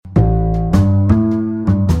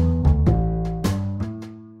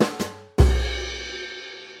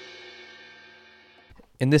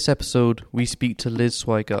In this episode, we speak to Liz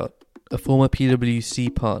Sweigart, a former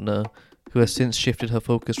PwC partner who has since shifted her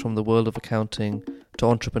focus from the world of accounting to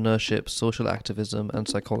entrepreneurship, social activism, and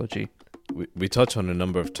psychology. We touch on a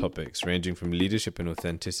number of topics, ranging from leadership and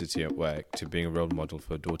authenticity at work to being a role model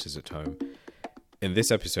for daughters at home. In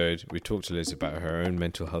this episode, we talk to Liz about her own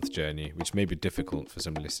mental health journey, which may be difficult for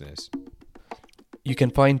some listeners. You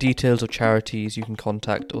can find details of charities you can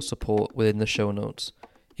contact or support within the show notes.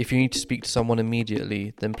 If you need to speak to someone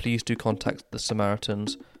immediately, then please do contact the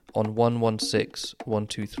Samaritans on 116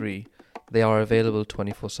 123. They are available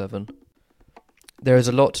 24/7. There is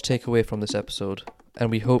a lot to take away from this episode, and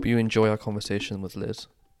we hope you enjoy our conversation with Liz.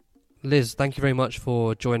 Liz, thank you very much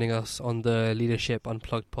for joining us on the Leadership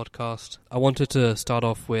Unplugged podcast. I wanted to start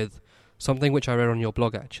off with something which I read on your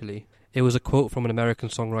blog, actually. It was a quote from an American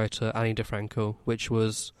songwriter, Ani DeFranco, which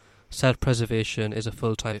was, "Self-preservation is a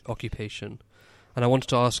full-time occupation." And I wanted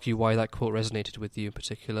to ask you why that quote resonated with you in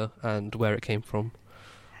particular and where it came from.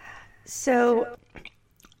 So,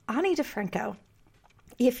 Ani DeFranco,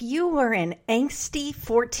 if you were an angsty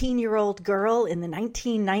 14-year-old girl in the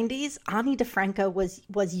 1990s, Ani DeFranco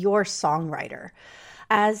was your songwriter.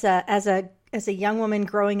 As a young woman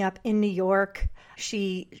growing up in New York,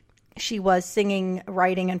 she was singing,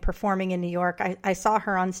 writing, and performing in New York. I saw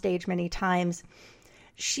her on stage many times.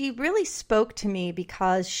 She really spoke to me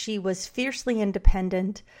because she was fiercely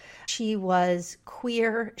independent. She was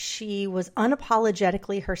queer. She was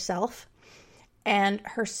unapologetically herself. And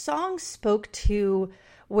her songs spoke to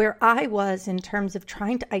where I was in terms of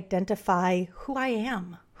trying to identify who I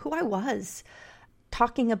am, who I was,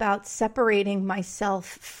 talking about separating myself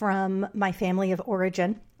from my family of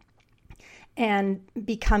origin and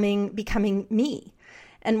becoming me.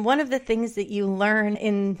 And one of the things that you learn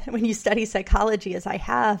when you study psychology, as I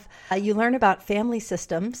have, you learn about family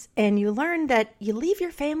systems, and you learn that you leave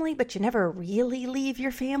your family, but you never really leave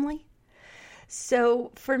your family.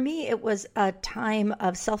 So for me, it was a time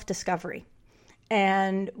of self-discovery.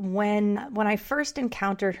 And when I first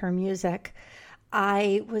encountered her music,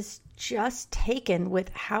 I was just taken with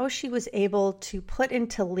how she was able to put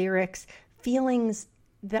into lyrics feelings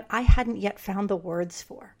that I hadn't yet found the words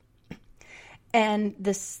for. And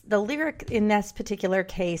the lyric in this particular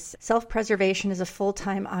case, self-preservation is a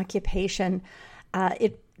full-time occupation.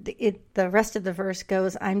 The rest of the verse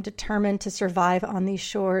goes, "I'm determined to survive on these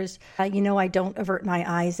shores. I don't avert my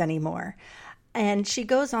eyes anymore." And she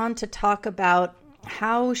goes on to talk about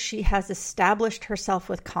how she has established herself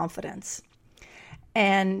with confidence.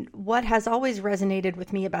 And what has always resonated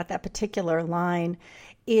with me about that particular line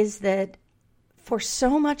is that for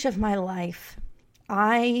so much of my life,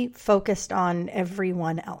 I focused on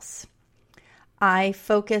everyone else. I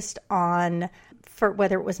focused on, for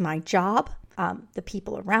whether it was my job, the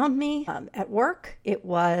people around me, at work, it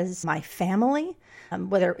was my family,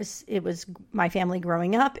 whether it was my family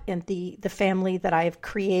growing up and the family that I've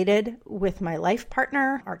created with my life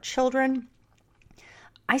partner, our children.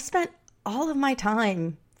 I spent all of my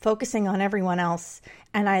time focusing on everyone else,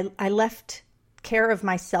 and I left care of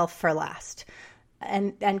myself for last.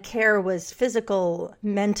 And care was physical,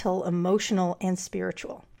 mental, emotional, and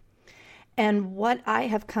spiritual. And what I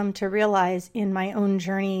have come to realize in my own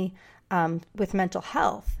journey with mental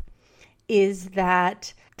health is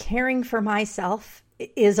that caring for myself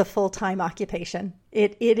is a full-time occupation.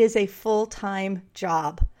 It is a full-time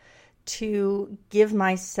job to give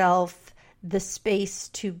myself the space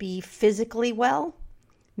to be physically well,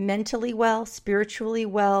 mentally well, spiritually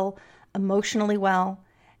well, emotionally well,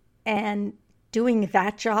 and doing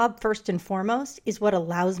that job first and foremost is what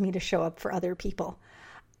allows me to show up for other people.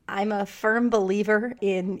 I'm a firm believer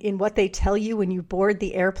in what they tell you when you board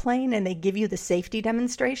the airplane and they give you the safety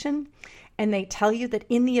demonstration. And they tell you that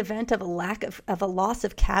in the event of a loss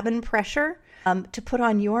of cabin pressure, to put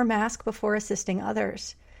on your mask before assisting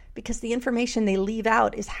others. Because the information they leave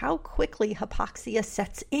out is how quickly hypoxia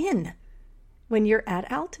sets in when you're at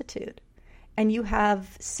altitude. And you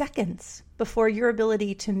have seconds before your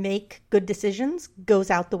ability to make good decisions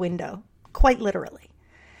goes out the window, quite literally.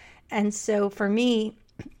 And so for me,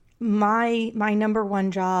 my number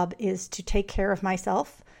one job is to take care of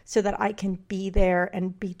myself so that I can be there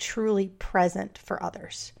and be truly present for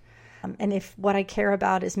others. And if what I care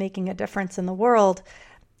about is making a difference in the world,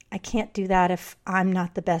 I can't do that if I'm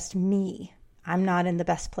not the best me. I'm not in the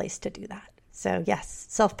best place to do that. So yes,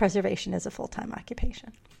 self-preservation is a full-time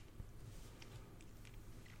occupation.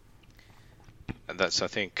 And that's, I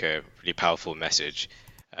think, a really powerful message.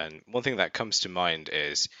 And one thing that comes to mind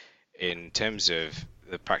is in terms of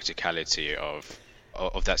the practicality of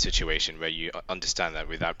of that situation where you understand that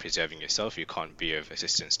without preserving yourself, you can't be of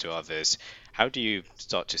assistance to others. How do you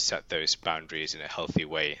start to set those boundaries in a healthy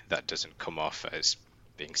way that doesn't come off as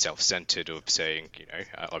being self-centered or saying,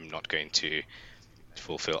 I'm not going to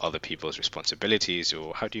fulfill other people's responsibilities?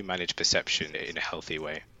 Or how do you manage perception in a healthy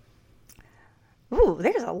way? Ooh,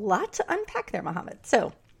 there's a lot to unpack there, Mohammed.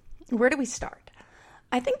 So where do we start?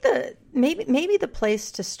 I think maybe the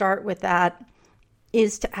place to start with that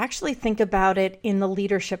is to actually think about it in the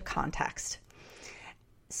leadership context.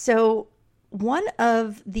 So one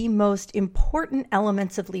of the most important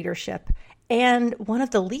elements of leadership, and one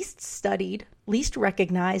of the least studied, least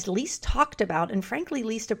recognized, least talked about, and frankly,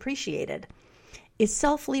 least appreciated, is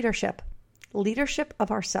self-leadership, leadership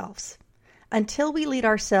of ourselves. Until we lead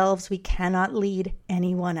ourselves, we cannot lead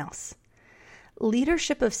anyone else.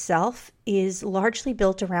 Leadership of self is largely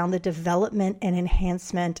built around the development and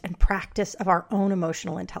enhancement and practice of our own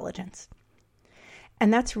emotional intelligence.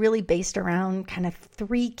 And that's really based around kind of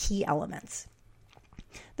three key elements.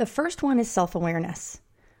 The first one is self-awareness.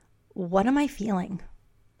 What am I feeling?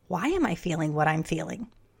 Why am I feeling what I'm feeling?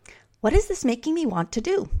 What is this making me want to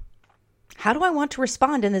do? How do I want to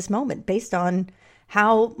respond in this moment based on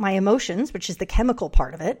how my emotions, which is the chemical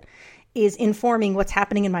part of it, is informing what's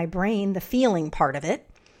happening in my brain, the feeling part of it,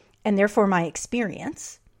 and therefore my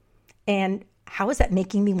experience. And how is that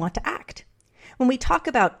making me want to act? When we talk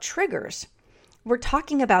about triggers, we're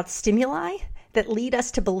talking about stimuli that lead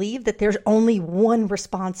us to believe that there's only one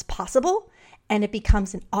response possible, and it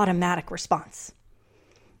becomes an automatic response.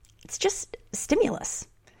 It's just stimulus.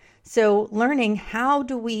 So learning how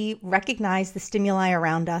do we recognize the stimuli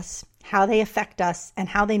around us, how they affect us, and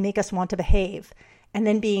how they make us want to behave, and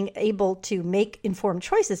then being able to make informed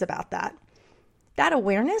choices about that. That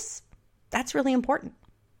awareness, that's really important.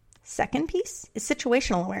 Second piece is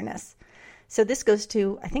situational awareness. So this goes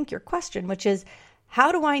to, I think, your question, which is,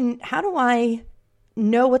 how do I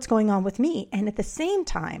know what's going on with me, and at the same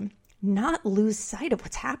time, not lose sight of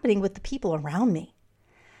what's happening with the people around me?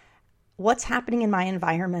 What's happening in my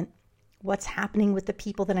environment? What's happening with the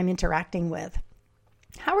people that I'm interacting with?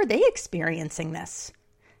 How are they experiencing this?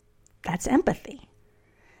 That's empathy.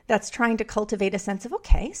 That's trying to cultivate a sense of,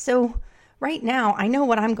 okay, so right now I know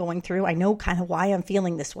what I'm going through. I know kind of why I'm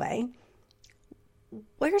feeling this way.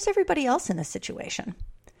 Where's everybody else in this situation?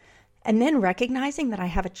 And then recognizing that I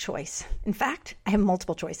have a choice. In fact, I have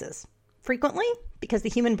multiple choices. Frequently, because the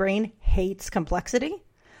human brain hates complexity,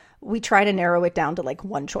 we try to narrow it down to like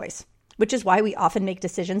one choice, which is why we often make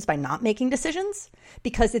decisions by not making decisions,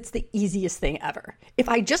 because it's the easiest thing ever. If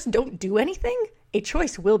I just don't do anything, a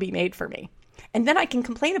choice will be made for me. And then I can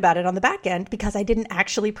complain about it on the back end because I didn't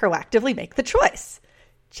actually proactively make the choice.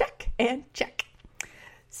 Check and check.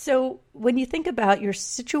 So when you think about your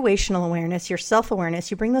situational awareness, your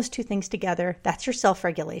self-awareness, you bring those two things together. That's your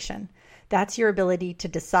self-regulation. That's your ability to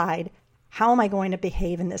decide, how am I going to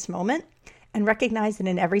behave in this moment? And recognize that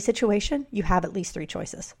in every situation, you have at least three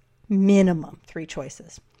choices. Minimum three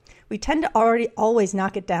choices. We tend to always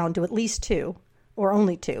knock it down to at least two or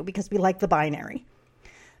only two because we like the binary.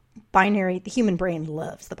 The human brain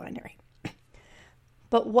loves the binary.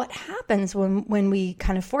 But what happens when we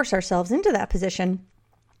kind of force ourselves into that position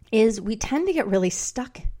is we tend to get really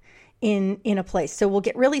stuck in a place. So we'll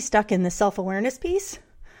get really stuck in the self-awareness piece,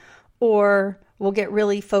 or we'll get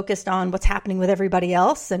really focused on what's happening with everybody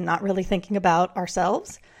else and not really thinking about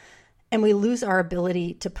ourselves. And we lose our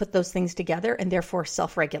ability to put those things together and therefore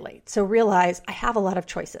self-regulate. So realize I have a lot of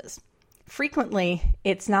choices. Frequently,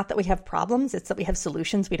 it's not that we have problems, it's that we have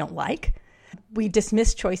solutions we don't like. We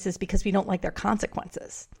dismiss choices because we don't like their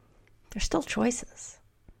consequences. They're still choices.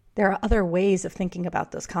 There are other ways of thinking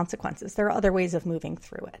about those consequences. There are other ways of moving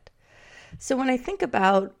through it. So when I think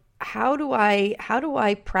about how do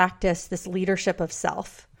I practice this leadership of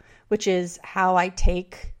self, which is how I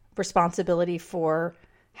take responsibility for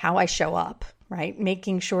how I show up, right?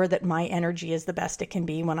 Making sure that my energy is the best it can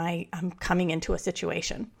be when I'm coming into a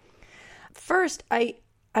situation. First, I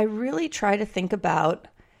really try to think about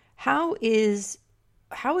how is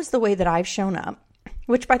the way that I've shown up,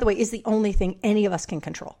 which, by the way, is the only thing any of us can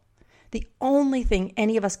control. The only thing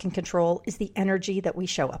any of us can control is the energy that we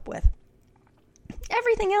show up with.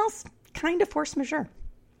 Everything else, kind of force majeure.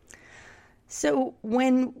 So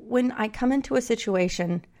when I come into a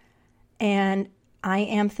situation and I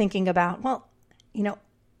am thinking about, well,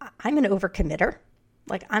 I'm an overcommitter.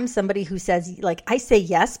 Like, I'm somebody who says, like, I say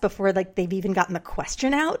yes before like they've even gotten the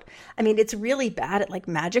question out. I mean, it's really bad at like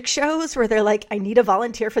magic shows where they're like, I need a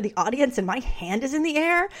volunteer for the audience and my hand is in the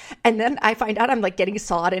air. And then I find out I'm like getting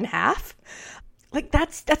sawed in half. Like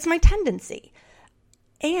that's my tendency.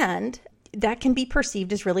 And that can be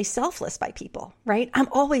perceived as really selfless by people, right? I'm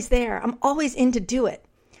always there. I'm always in to do it.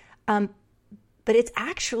 But it's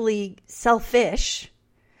actually selfish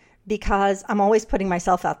because I'm always putting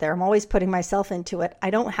myself out there. I'm always putting myself into it.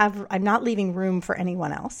 I'm not leaving room for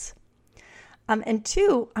anyone else. And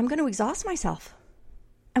two, I'm going to exhaust myself.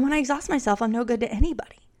 And when I exhaust myself, I'm no good to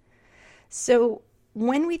anybody. So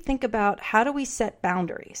when we think about how do we set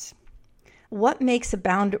boundaries, what makes a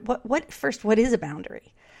boundary, what is a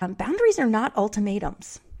boundary? Boundaries are not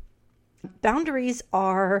ultimatums. Boundaries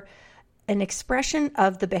are an expression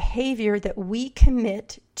of the behavior that we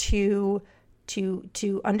commit to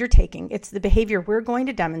undertaking. It's the behavior we're going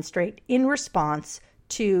to demonstrate in response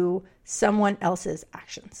to someone else's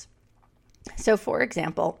actions. So, for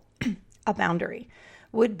example, a boundary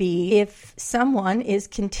would be if someone is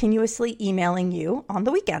continuously emailing you on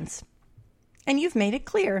the weekends and you've made it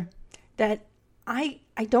clear that I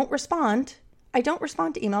don't respond to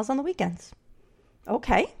emails on the weekends.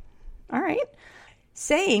 Okay. All right.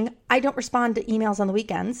 Saying I don't respond to emails on the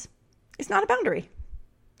weekends is not a boundary.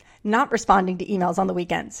 Not responding to emails on the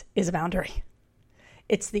weekends is a boundary.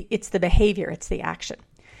 It's the behavior, it's the action.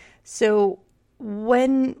 So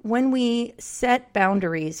when we set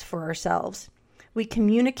boundaries for ourselves, we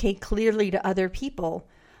communicate clearly to other people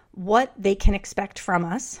what they can expect from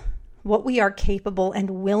us, what we are capable and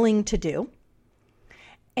willing to do,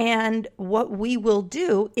 and what we will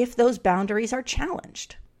do if those boundaries are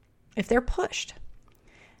challenged, if they're pushed.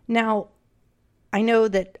 Now, I know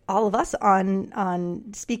that all of us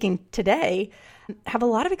on speaking today have a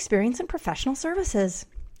lot of experience in professional services,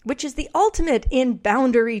 which is the ultimate in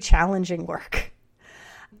boundary challenging work.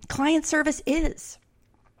 Client service is.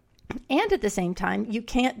 And at the same time, you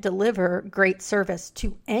can't deliver great service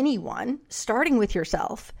to anyone, starting with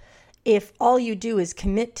yourself, if all you do is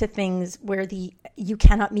commit to things where you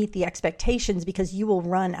cannot meet the expectations because you will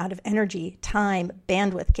run out of energy, time,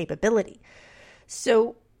 bandwidth, capability.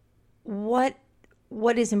 So what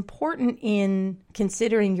is important in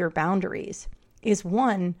considering your boundaries is,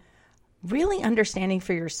 one, really understanding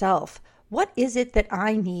for yourself, what is it that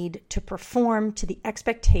I need to perform to the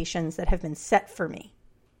expectations that have been set for me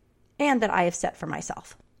and that I have set for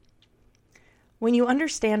myself? When you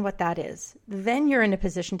understand what that is, then you're in a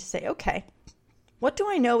position to say, okay, what do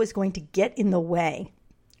I know is going to get in the way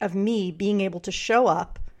of me being able to show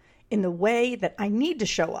up in the way that I need to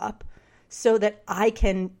show up so that I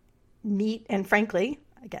can meet and, frankly,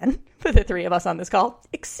 again, for the three of us on this call,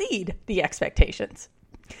 exceed the expectations.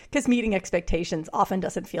 Because meeting expectations often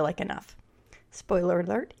doesn't feel like enough. Spoiler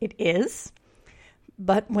alert, it is.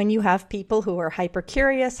 But when you have people who are hyper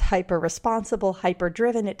curious, hyper responsible, hyper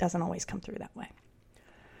driven, it doesn't always come through that way.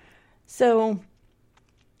 So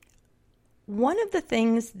one of the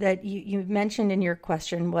things that you mentioned in your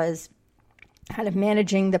question was kind of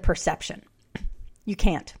managing the perception. You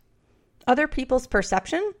can't. Other people's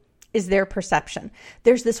perception is their perception.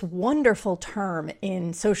 There's this wonderful term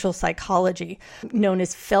in social psychology known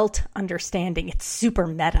as felt understanding. It's super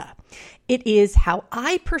meta. It is how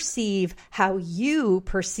I perceive how you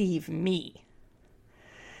perceive me.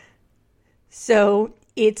 So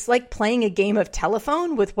it's like playing a game of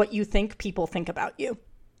telephone with what you think people think about you.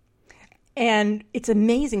 And it's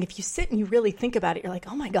amazing if you sit and you really think about it, you're like,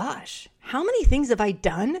 oh my gosh, how many things have I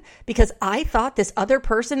done because I thought this other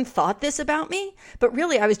person thought this about me? But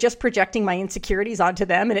really, I was just projecting my insecurities onto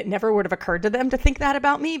them, and it never would have occurred to them to think that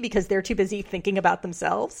about me because they're too busy thinking about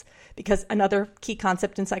themselves. Because another key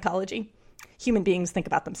concept in psychology, human beings think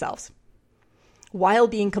about themselves while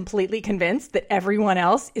being completely convinced that everyone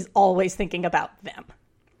else is always thinking about them.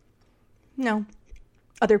 No,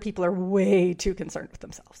 other people are way too concerned with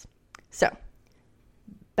themselves. So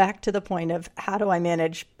back to the point of how do I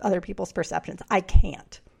manage other people's perceptions? I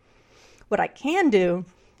can't. What I can do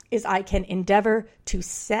is I can endeavor to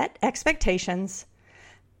set expectations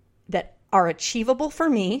that are achievable for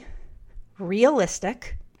me,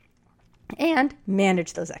 realistic, and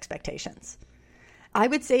manage those expectations. I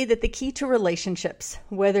would say that the key to relationships,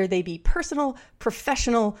 whether they be personal,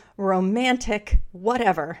 professional, romantic,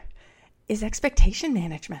 whatever, is expectation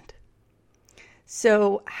management.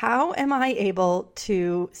 So how am I able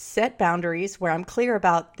to set boundaries where I'm clear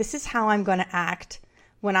about this is how I'm going to act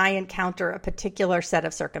when I encounter a particular set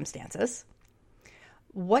of circumstances?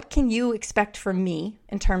 What can you expect from me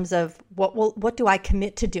in terms of what do I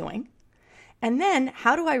commit to doing? And then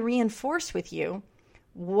how do I reinforce with you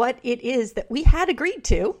what it is that we had agreed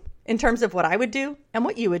to in terms of what I would do and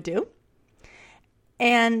what you would do?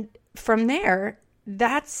 And from there,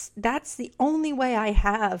 that's the only way I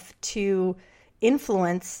have to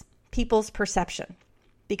influence people's perception.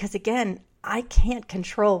 Because again, I can't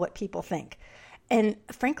control what people think. And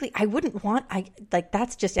frankly, I wouldn't want,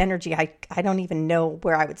 that's just energy. I don't even know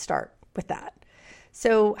where I would start with that.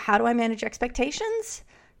 So how do I manage expectations?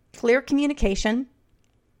 Clear communication,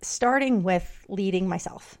 starting with leading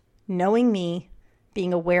myself, knowing me,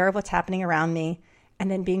 being aware of what's happening around me,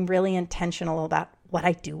 and then being really intentional about what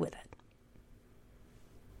I do with it.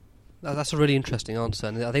 That's a really interesting answer.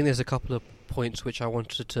 And I think there's a couple of points which I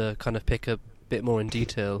wanted to kind of pick a bit more in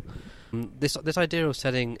detail. This idea of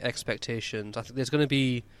setting expectations, I think there's going to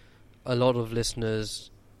be a lot of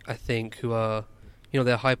listeners, I think, who are,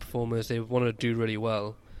 they're high performers, they want to do really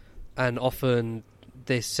well, and often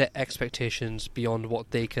they set expectations beyond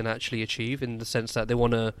what they can actually achieve, in the sense that they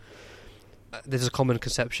want to, there's a common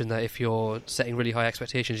conception that if you're setting really high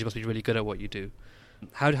expectations, you must be really good at what you do.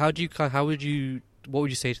 What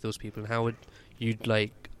would you say to those people, and how would you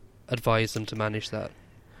advise them to manage that?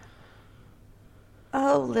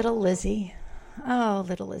 Oh, little Lizzie. I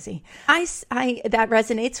that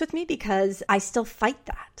resonates with me because I still fight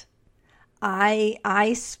that. I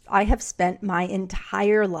have spent my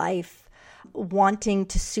entire life wanting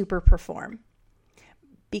to super perform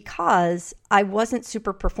because I wasn't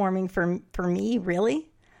super performing for me, really.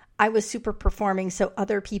 I was super performing so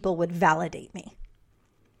other people would validate me.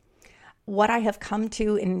 What I have come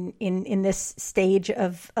to in this stage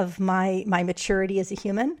of my maturity as a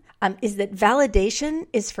human is that validation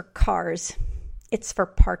is for cars. It's for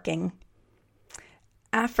parking.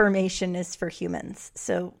 Affirmation is for humans.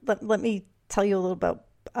 So let me tell you a little bit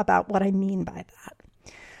about what I mean by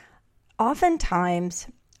that. Oftentimes,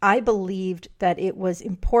 I believed that it was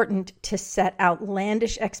important to set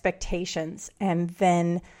outlandish expectations and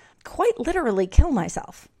then quite literally kill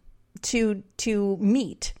myself to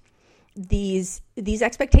meet these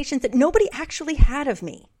expectations that nobody actually had of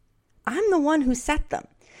me. I'm the one who set them.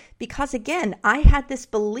 Because again, I had this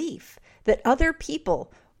belief that other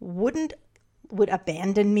people would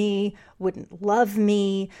abandon me, wouldn't love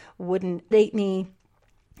me, wouldn't date me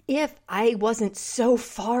if I wasn't so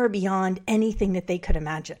far beyond anything that they could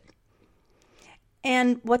imagine.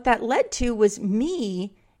 And what that led to was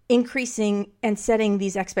me increasing and setting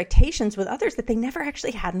these expectations with others that they never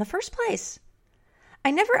actually had in the first place.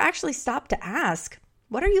 I never actually stopped to ask,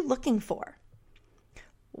 what are you looking for?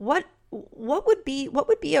 What would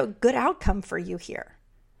be a good outcome for you here?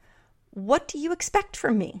 What do you expect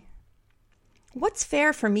from me? What's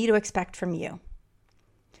fair for me to expect from you?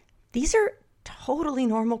 These are totally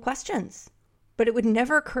normal questions, but it would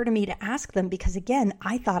never occur to me to ask them because, again,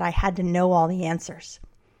 I thought I had to know all the answers.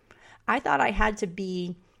 I thought I had to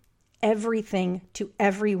be everything to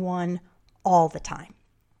everyone all the time.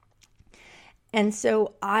 And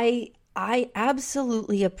so I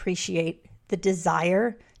absolutely appreciate the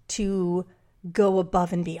desire to go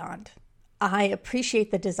above and beyond. I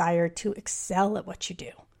appreciate the desire to excel at what you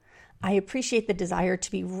do. I appreciate the desire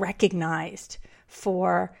to be recognized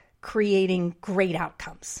for creating great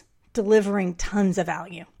outcomes, delivering tons of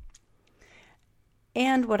value.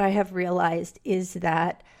 And what I have realized is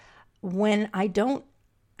that when I don't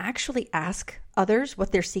actually ask others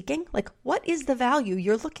what they're seeking, like what is the value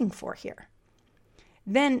you're looking for here,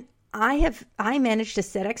 then I managed to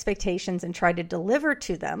set expectations and try to deliver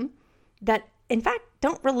to them that in fact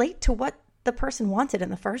don't relate to what the person wanted in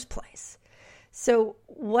the first place. So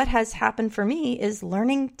what has happened for me is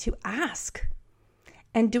learning to ask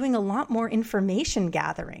and doing a lot more information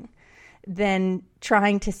gathering than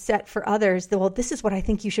trying to set for others that, well, this is what I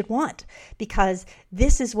think you should want, because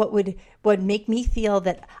this is what would make me feel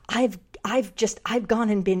that I've gone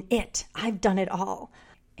and been it. I've done it all.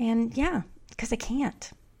 And yeah, because I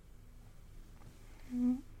can't.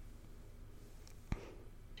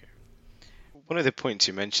 One of the points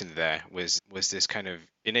you mentioned there was this kind of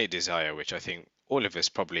innate desire, which I think all of us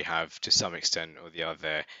probably have to some extent or the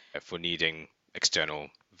other, for needing external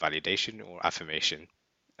validation or affirmation.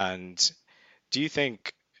 And do you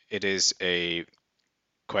think it is a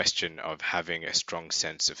question of having a strong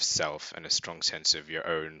sense of self and a strong sense of your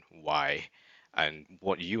own why and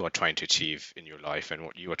what you are trying to achieve in your life and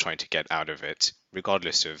what you are trying to get out of it,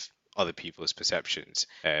 regardless of other people's perceptions,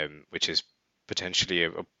 which is potentially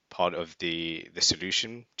a part of the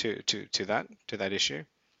solution to that issue?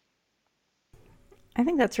 I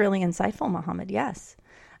think that's really insightful, Mohammed. Yes.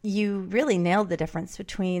 You really nailed the difference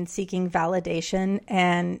between seeking validation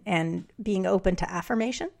and being open to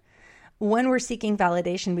affirmation. When we're seeking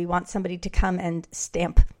validation, we want somebody to come and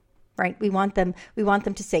stamp, right? We want them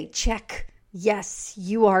to say, check, yes,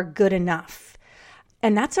 you are good enough.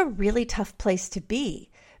 And that's a really tough place to be,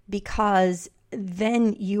 because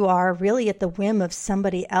then you are really at the whim of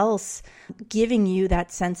somebody else giving you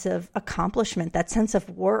that sense of accomplishment, that sense of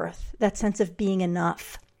worth, that sense of being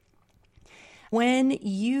enough. When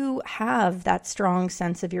you have that strong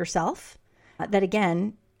sense of yourself, that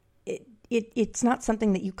again, it's not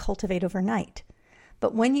something that you cultivate overnight.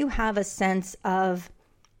 But when you have a sense of,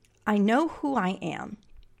 I know who I am,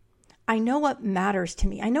 I know what matters to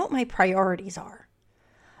me, I know what my priorities are,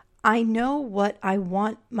 I know what I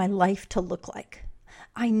want my life to look like,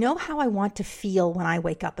 I know how I want to feel when I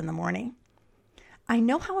wake up in the morning, I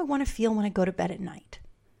know how I want to feel when I go to bed at night.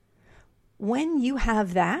 When you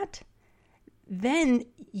have that, then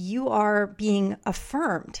you are being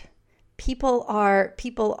affirmed. People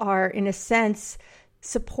are in a sense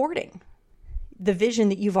supporting the vision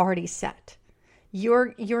that you've already set.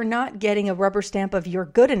 You're not getting a rubber stamp of you're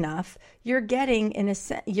good enough. You're getting in a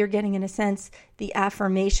sense the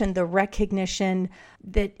affirmation, the recognition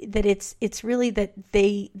that it's really that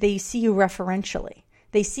they see you referentially.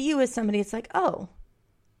 They see you as somebody. It's like, oh,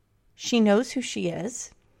 she knows who she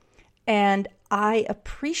is, and I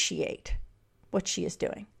appreciate what she is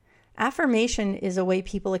doing. Affirmation is a way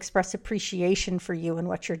people express appreciation for you and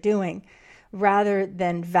what you're doing, rather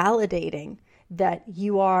than validating that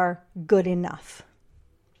you are good enough.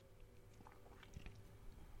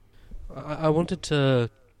 I wanted to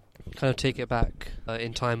kind of take it back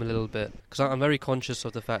in time a little bit, because I'm very conscious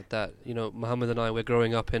of the fact that, Mohammed and I, we're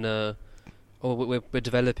growing up we're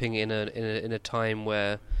developing in a time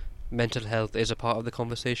where mental health is a part of the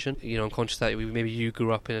conversation. I'm conscious that maybe you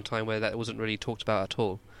grew up in a time where that wasn't really talked about at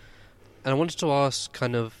all. And I wanted to ask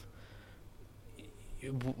kind of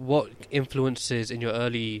what influences in your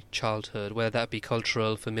early childhood, whether that be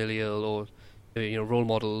cultural, familial, or role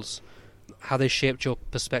models, how they shaped your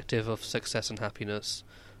perspective of success and happiness.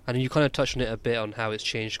 And you kind of touched on it a bit on how it's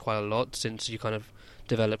changed quite a lot since you kind of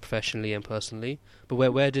developed professionally and personally. But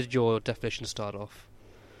where did your definition start off?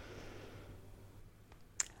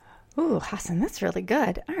 Ooh, Hassan, that's really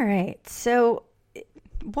good. All right. So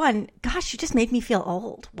one, gosh, you just made me feel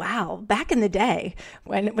old. Wow. Back in the day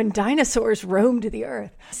when dinosaurs roamed the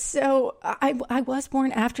earth. So I was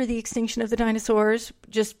born after the extinction of the dinosaurs,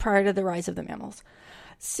 just prior to the rise of the mammals.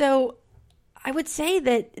 So I would say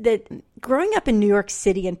that growing up in New York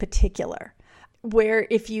City in particular, where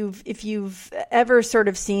if you've ever sort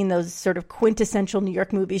of seen those sort of quintessential New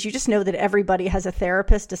York movies, you just know that everybody has a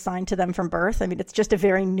therapist assigned to them from birth. I mean, it's just a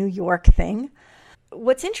very New York thing.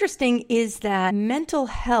 What's interesting is that mental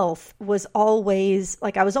health was always,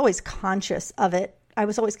 I was always conscious of it. I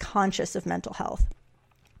was always conscious of mental health.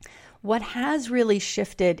 What has really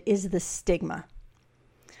shifted is the stigma.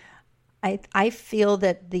 I feel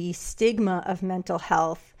that the stigma of mental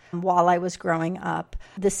health while I was growing up,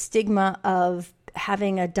 the stigma of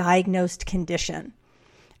having a diagnosed condition,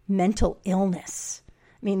 mental illness,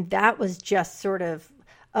 I mean, that was just sort of,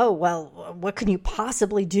 oh, well, what can you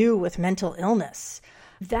possibly do with mental illness?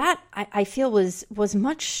 That I feel was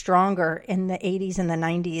much stronger in the 80s and the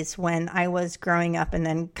 90s when I was growing up and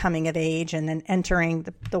then coming of age and then entering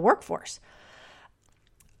the workforce.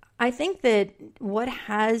 I think that what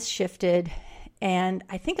has shifted, and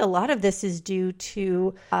I think a lot of this is due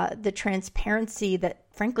to the transparency that,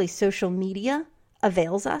 frankly, social media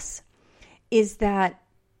avails us, is that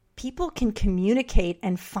people can communicate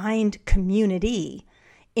and find community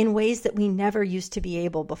in ways that we never used to be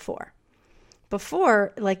able before.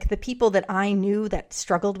 Before, the people that I knew that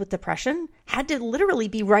struggled with depression had to literally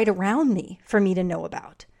be right around me for me to know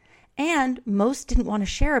about. And most didn't want to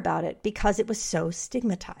share about it because it was so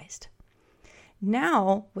stigmatized.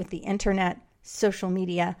 Now, with the internet, social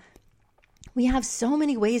media, we have so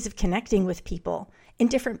many ways of connecting with people in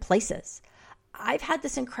different places. I've had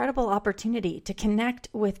this incredible opportunity to connect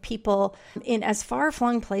with people in as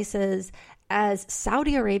far-flung places as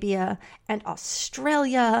Saudi Arabia and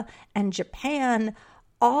Australia and Japan,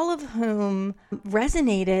 all of whom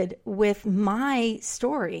resonated with my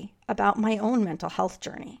story about my own mental health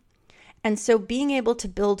journey. And so being able to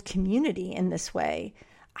build community in this way,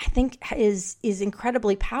 I think is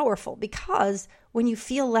incredibly powerful, because when you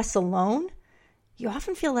feel less alone, you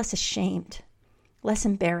often feel less ashamed, less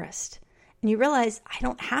embarrassed. And you realize, I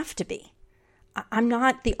don't have to be. I'm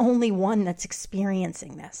not the only one that's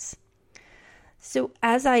experiencing this. So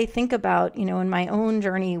as I think about, in my own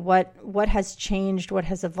journey, what has changed, what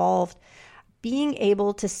has evolved, being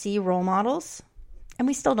able to see role models, and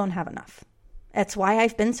we still don't have enough. That's why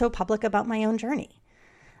I've been so public about my own journey.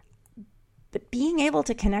 But being able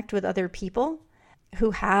to connect with other people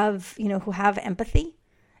who have empathy,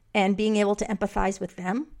 and being able to empathize with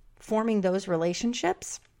them, forming those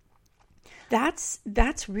relationships,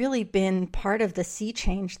 that's really been part of the sea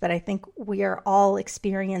change that I think we are all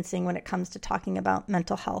experiencing when it comes to talking about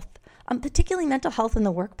mental health, particularly mental health in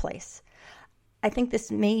the workplace. I think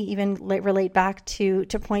this may even relate back to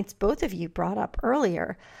points both of you brought up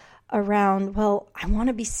earlier around, well, I want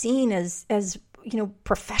to be seen as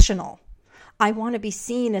professional. I want to be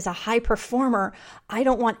seen as a high performer. I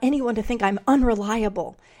don't want anyone to think I'm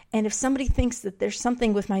unreliable. And if somebody thinks that there's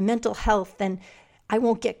something with my mental health, then I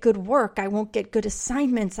won't get good work. I won't get good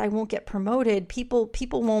assignments. I won't get promoted. People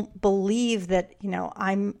won't believe that,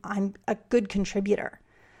 I'm a good contributor.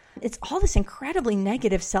 It's all this incredibly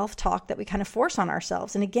negative self-talk that we kind of force on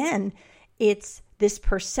ourselves. And again, it's this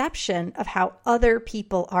perception of how other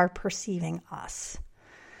people are perceiving us.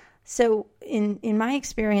 So in my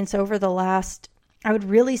experience over the last, I would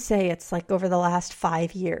really say it's like over the last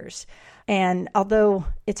 5 years. And although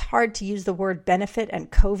it's hard to use the word benefit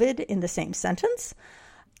and COVID in the same sentence,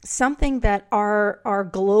 something that our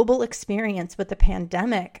global experience with the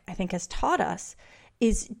pandemic, I think, has taught us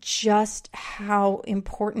is just how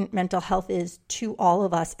important mental health is to all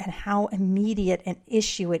of us and how immediate an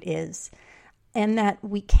issue it is, and that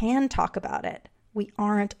we can talk about it. We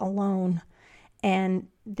aren't alone. And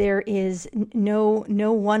there is no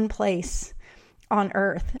one place on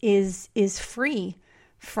earth is free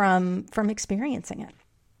from experiencing it.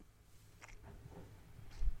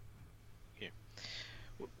 Yeah.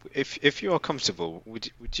 If you are comfortable,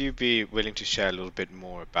 would you be willing to share a little bit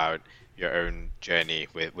more about your own journey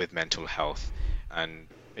with mental health and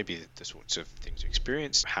maybe the sorts of things you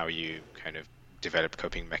experienced, how you kind of developed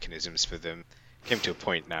coping mechanisms for them, came to a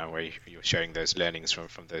point now where you're sharing those learnings from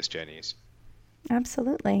those journeys?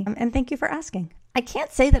 Absolutely. And thank you for asking. I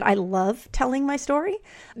can't say that I love telling my story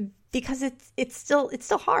because it's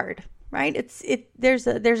still hard, right? There's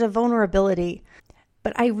a vulnerability,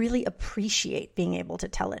 but I really appreciate being able to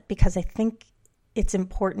tell it because I think it's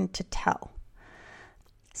important to tell.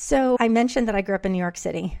 So I mentioned that I grew up in New York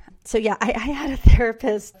City. So yeah, I had a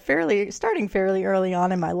therapist starting fairly early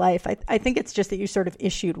on in my life. I think it's just that you sort of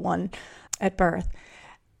issued one at birth.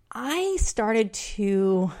 I started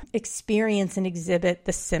to experience and exhibit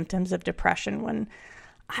the symptoms of depression when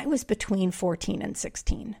I was between 14 and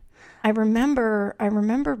 16. I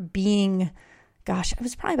remember being, I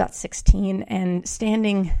was probably about 16 and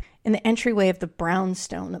standing in the entryway of the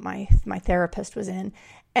brownstone that my therapist was in.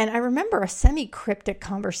 And I remember a semi-cryptic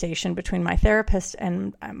conversation between my therapist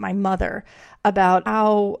and my mother about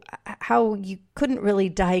how you couldn't really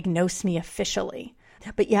diagnose me officially.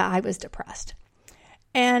 But yeah, I was depressed.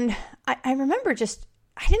 And I remember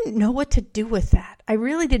I didn't know what to do with that. I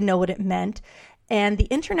really didn't know what it meant. And the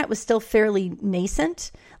internet was still fairly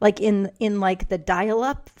nascent, like in like the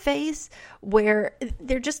dial-up phase, where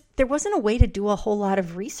there wasn't a way to do a whole lot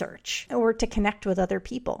of research or to connect with other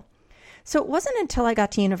people. So it wasn't until I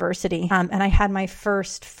got to university and I had my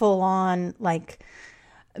first full-on like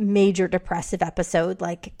major depressive episode,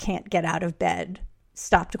 like can't get out of bed,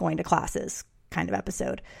 stopped going to classes kind of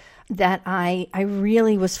episode, that I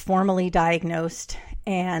really was formally diagnosed,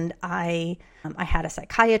 and I had a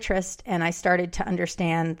psychiatrist, and I started to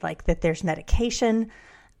understand like that there's medication,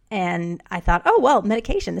 and I thought, oh, well,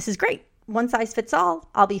 medication, this is great. One size fits all.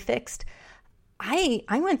 I'll be fixed. I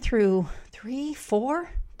went through 3-4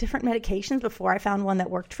 different medications before I found one that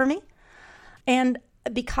worked for me. And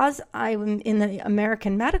because I'm in the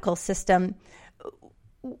American medical system,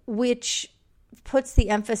 which puts the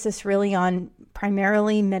emphasis really on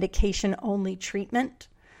primarily medication-only treatment,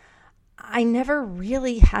 I never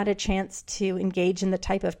really had a chance to engage in the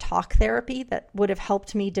type of talk therapy that would have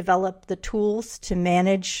helped me develop the tools to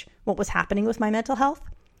manage what was happening with my mental health.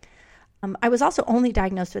 I was also only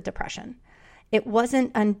diagnosed with depression. It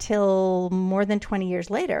wasn't until more than 20 years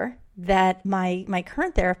later that my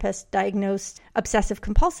current therapist diagnosed obsessive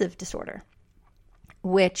compulsive disorder,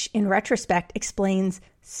 which in retrospect explains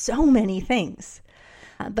so many things.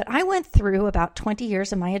 But I went through about 20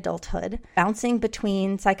 years of my adulthood, bouncing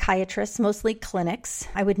between psychiatrists, mostly clinics.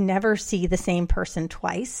 I would never see the same person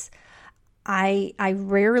twice. I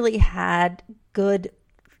rarely had good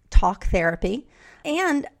talk therapy.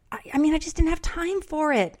 And I just didn't have time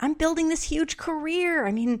for it. I'm building this huge career.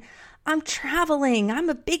 I'm traveling. I'm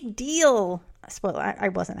a big deal. Well, I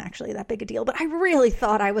wasn't actually that big a deal, but I really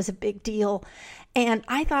thought I was a big deal. And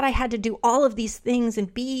I thought I had to do all of these things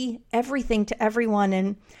and be everything to everyone.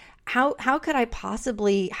 And how could I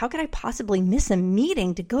possibly miss a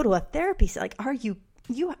meeting to go to a therapy? Like, are you,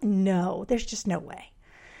 no, there's just no way.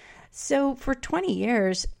 So for 20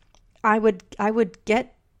 years, I would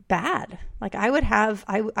get bad. Like I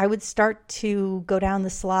would start to go down the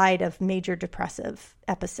slide of major depressive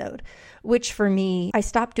episode, which for me, I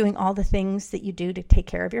stopped doing all the things that you do to take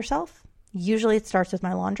care of yourself. Usually it starts with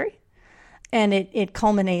my laundry, and it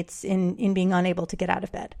culminates in being unable to get out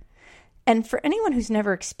of bed. And for anyone who's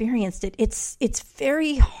never experienced it, it's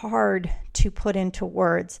very hard to put into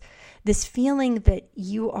words this feeling that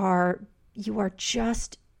you are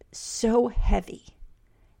just so heavy.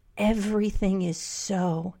 Everything is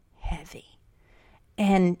so heavy.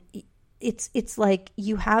 And it's like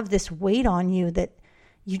you have this weight on you that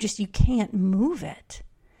you can't move it.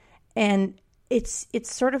 And it's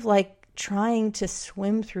sort of like trying to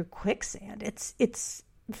swim through quicksand. It's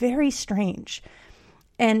very strange.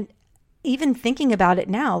 And even thinking about it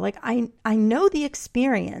now, like I know the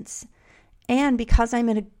experience, and because I'm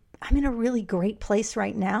in a really great place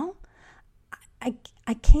right now,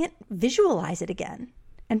 I can't visualize it again.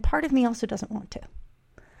 And part of me also doesn't want to.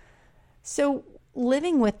 So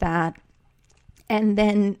living with that, and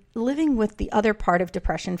then living with the other part of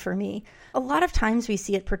depression for me, a lot of times we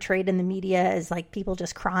see it portrayed in the media as like people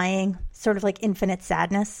just crying, sort of like infinite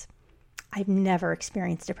sadness. I've never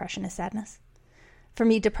experienced depression as sadness. For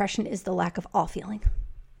me, depression is the lack of all feeling.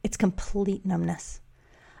 It's complete numbness.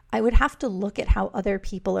 I would have to look at how other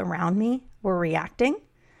people around me were reacting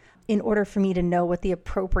in order for me to know what the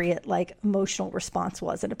appropriate emotional response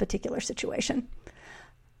was in a particular situation.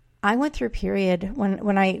 I went through a period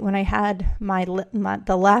when I had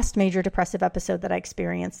the last major depressive episode that I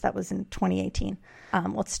experienced. That was in 2018.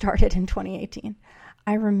 It started in 2018.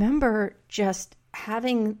 I remember just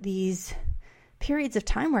having these periods of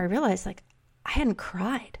time where I realized I hadn't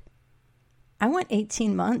cried. I went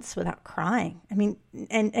 18 months without crying. I mean,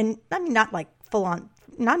 and I mean, not full on,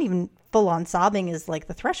 not even full on sobbing is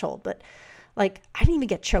the threshold, but I didn't even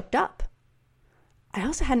get choked up. I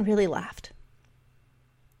also hadn't really laughed.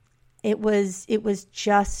 It was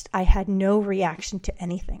just, I had no reaction to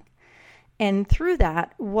anything. And through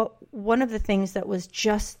that, one of the things that was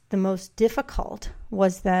just the most difficult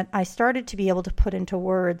was that I started to be able to put into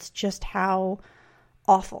words just how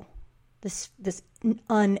awful this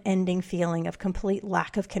unending feeling of complete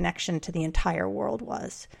lack of connection to the entire world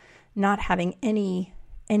was. Not having any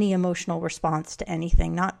emotional response to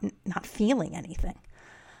anything, not feeling anything.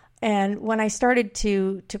 And when I started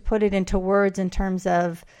to put it into words in terms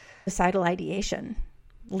of suicidal ideation,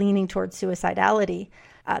 leaning towards suicidality,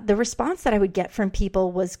 the response that I would get from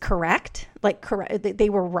people was correct. They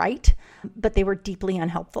were right, but they were deeply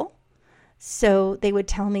unhelpful. So they would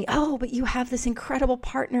tell me, oh, but you have this incredible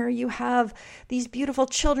partner. You have these beautiful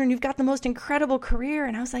children. You've got the most incredible career.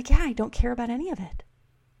 And I was like, yeah, I don't care about any of it.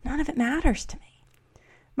 None of it matters to me.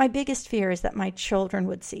 My biggest fear is that my children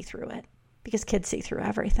would see through it, because kids see through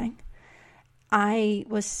everything. I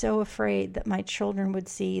was so afraid that my children would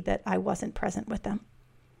see that I wasn't present with them,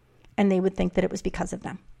 and they would think that it was because of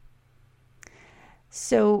them.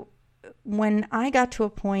 So when I got to a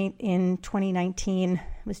point in 2019, it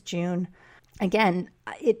was June, again,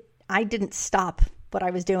 I didn't stop what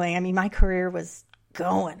I was doing. I mean, my career was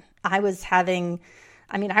going. I was having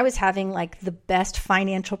the best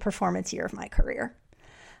financial performance year of my career.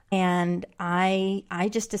 And I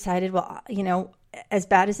just decided, well, as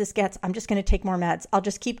bad as this gets, I'm just going to take more meds. I'll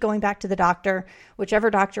just keep going back to the doctor, whichever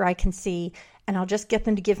doctor I can see, and I'll just get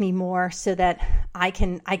them to give me more so that I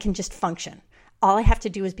can just function. All I have to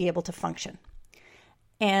do is be able to function.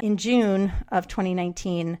 And in June of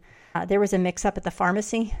 2019, there was a mix-up at the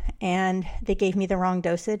pharmacy, and they gave me the wrong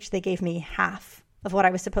dosage. They gave me half of what I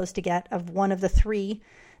was supposed to get of one of the 3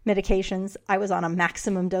 medications I was on a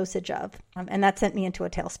maximum dosage of, and that sent me into a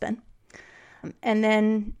tailspin. And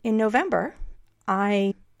then in November,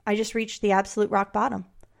 I just reached the absolute rock bottom.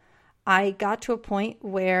 I got to a point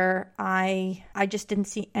where I just didn't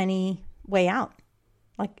see any way out.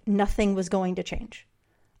 Nothing was going to change.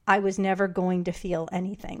 I was never going to feel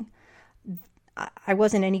anything. I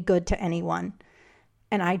wasn't any good to anyone.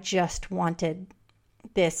 And I just wanted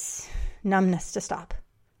this numbness to stop.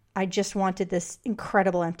 I just wanted this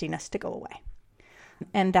incredible emptiness to go away.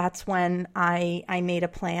 And that's when I made a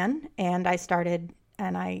plan, and I started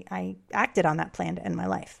and I acted on that plan to end my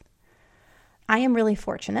life. I am really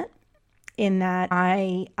fortunate in that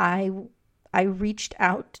I reached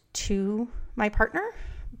out to my partner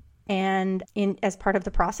and as part of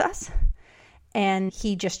the process, and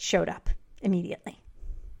he just showed up immediately.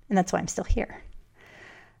 And that's why I'm still here.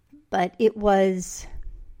 But it was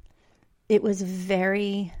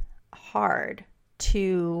very hard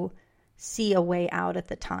to see a way out at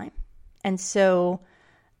the time. And so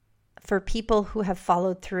for people who have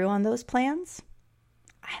followed through on those plans,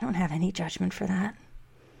 I don't have any judgment for that.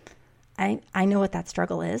 I know what that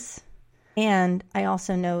struggle is. And I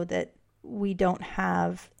also know that we don't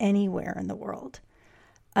have anywhere in the world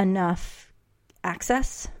enough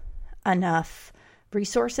access, enough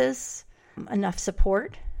resources, enough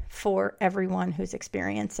support for everyone who's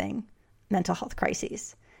experiencing mental health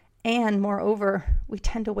crises. And moreover, we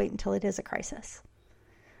tend to wait until it is a crisis.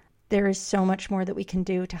 There is so much more that we can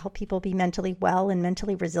do to help people be mentally well and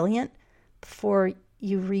mentally resilient before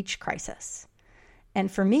you reach crisis.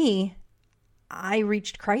 And for me, I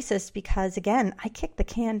reached crisis because, again, I kicked the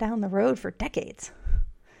can down the road for decades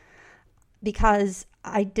because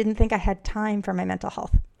I didn't think I had time for my mental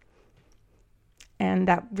health. And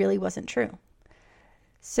that really wasn't true.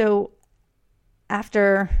 So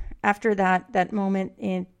after that moment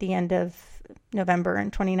at the end of November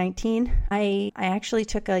in 2019, I actually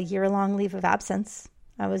took a year-long leave of absence.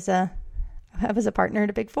 I was a partner at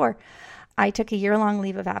a Big Four. I took a year-long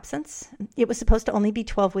leave of absence. It was supposed to only be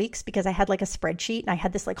 12 weeks because I had like a spreadsheet and I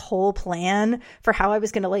had this like whole plan for how I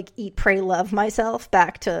was going to like eat, pray, love myself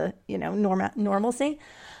back to, normalcy.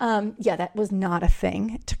 That was not a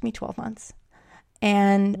thing. It took me 12 months.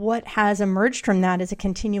 And what has emerged from that is a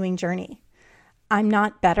continuing journey. I'm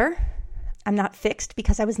not better. I'm not fixed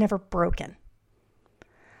because I was never broken.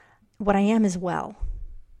 What I am is well.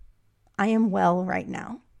 I am well right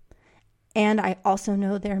now. And I also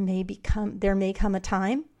know there may come a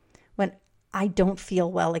time when I don't feel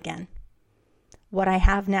well again. What I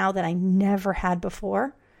have now that I never had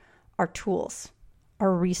before are tools,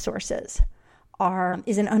 are resources,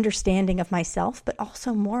 is an understanding of myself, but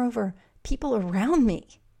also moreover, people around me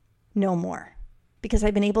know more because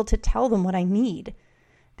I've been able to tell them what I need.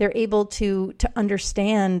 They're able to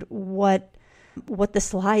understand what the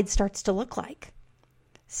slide starts to look like.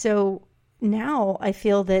 So now I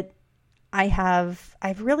feel that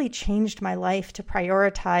I've really changed my life to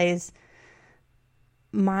prioritize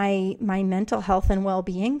my mental health and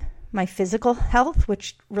well-being, my physical health,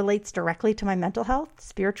 which relates directly to my mental health,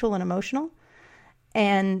 spiritual and emotional.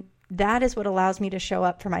 And that is what allows me to show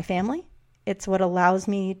up for my family. It's what allows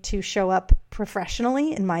me to show up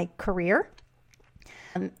professionally in my career.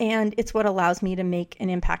 And it's what allows me to make an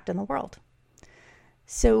impact in the world.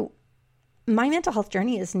 So my mental health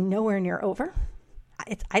journey is nowhere near over.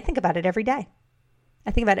 I think about it every day.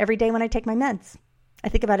 I think about it every day when I take my meds. I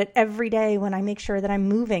think about it every day when I make sure that I'm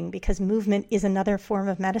moving because movement is another form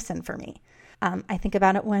of medicine for me. I think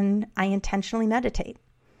about it when I intentionally meditate.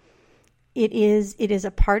 It is a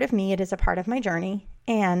part of me. It is a part of my journey,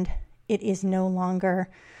 and it no longer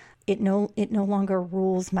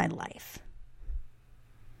rules my life.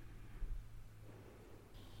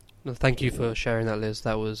 No, thank you for sharing that, Liz.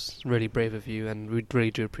 That was really brave of you, and we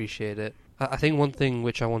really do appreciate it. I think one thing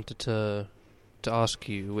which I wanted to ask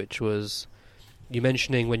you, which was you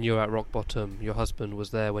mentioning when you were at rock bottom, your husband was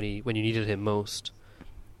there when you needed him most.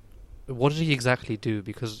 What did he exactly do?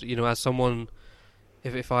 Because as someone,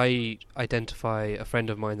 if I identify a friend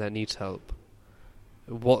of mine that needs help,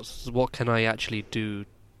 what can I actually do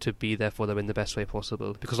to be there for them in the best way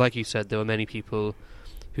possible? Because, like you said, there were many people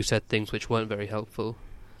who said things which weren't very helpful.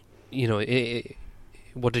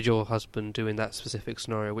 What did your husband do in that specific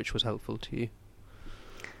scenario which was helpful to you?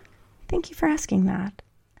 Thank you for asking that.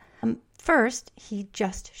 First, he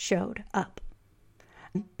just showed up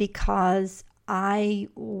because I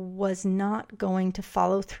was not going to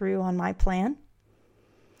follow through on my plan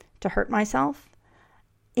to hurt myself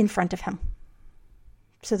in front of him.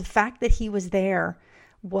 So the fact that he was there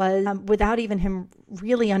was without even him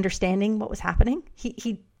really understanding what was happening.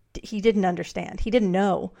 He didn't understand. He didn't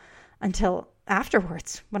know until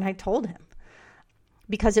afterwards when I told him,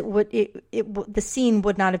 because the scene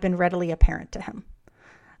would not have been readily apparent to him.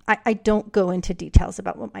 I don't go into details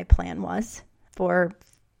about what my plan was for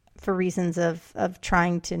reasons of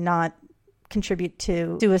trying to not contribute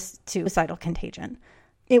to suicidal contagion.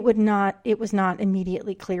 It was not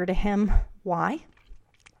immediately clear to him why.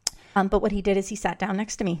 But what he did is he sat down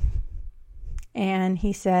next to me and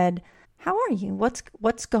he said, "How are you?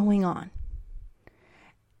 What's going on?"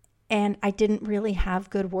 And I didn't really have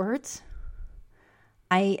good words.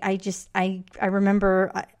 I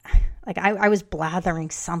remember I was blathering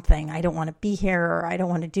something. I don't want to be here, or I don't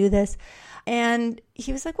want to do this. And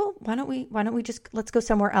he was like, "Well, why don't we just, let's go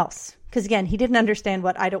somewhere else?" Because again, he didn't understand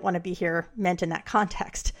what "I don't want to be here" meant in that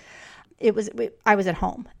context. I was at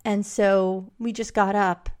home. And so we just got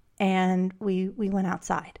up and we went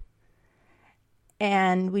outside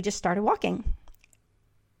and we just started walking,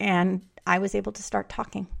 and I was able to start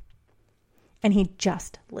talking, and he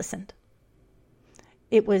just listened.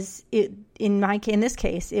 In this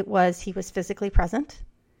case, he was physically present.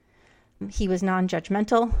 He was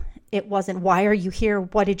non-judgmental. It wasn't, "Why are you here?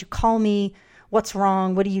 What did you call me? What's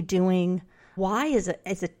wrong? What are you doing?" Why is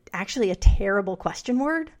actually a terrible question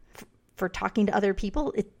word for talking to other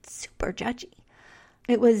people. It's super judgy.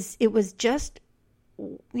 It was just,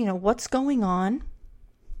 what's going on?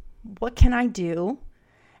 What can I do?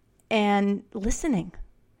 And listening.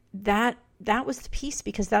 that was the piece,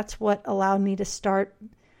 because that's what allowed me to start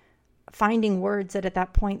finding words that at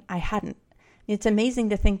that point I hadn't. It's amazing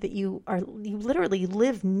to think that you literally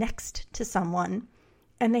live next to someone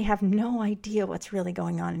and they have no idea what's really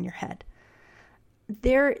going on in your head.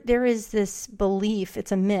 There is this belief,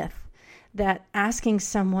 it's a myth, that asking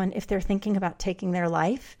someone if they're thinking about taking their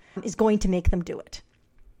life is going to make them do it.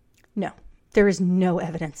 No, there is no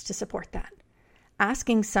evidence to support that.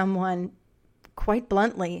 Asking someone quite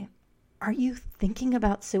bluntly, are you thinking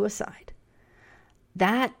about suicide?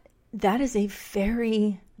 That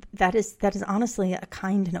is honestly a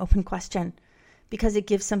kind and open question, because it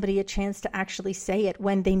gives somebody a chance to actually say it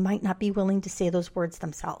when they might not be willing to say those words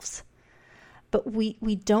themselves. But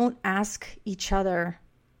we don't ask each other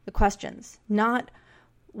the questions. Not,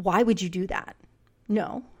 why would you do that?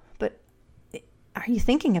 No, but are you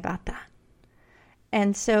thinking about that?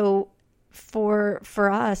 And so for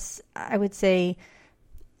us, I would say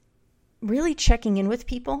really checking in with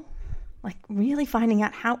people, like really finding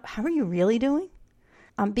out how are you really doing?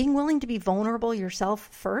 Being willing to be vulnerable yourself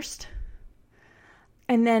first,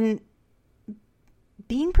 and then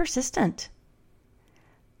being persistent.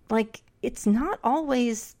 Like, it's not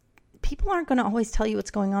always, people aren't going to always tell you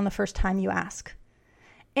what's going on the first time you ask.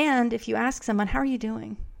 And if you ask someone, how are you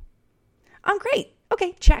doing? I'm great.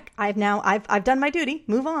 Okay, check. I've done my duty.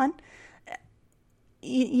 Move on.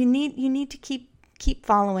 You need to keep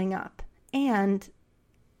following up. And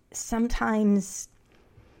sometimes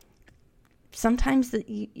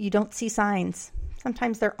you don't see signs.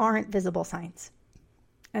 Sometimes there aren't visible signs.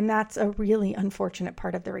 And that's a really unfortunate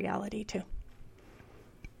part of the reality too.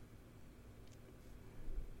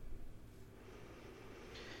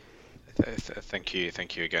 Thank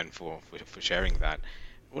you again for sharing that.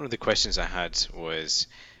 One of the questions I had was,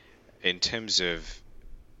 in terms of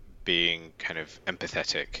being kind of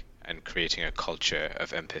empathetic and creating a culture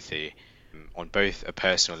of empathy on both a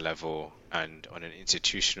personal level and on an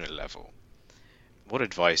institutional level, what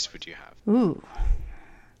advice would you have? Ooh.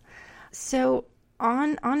 So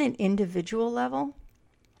on an individual level,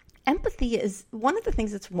 empathy is one of the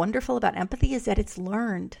things that's wonderful about empathy is that it's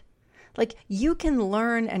learned. Like, you can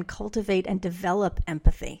learn and cultivate and develop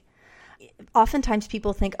empathy. Oftentimes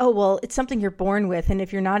people think, oh, well, it's something you're born with. And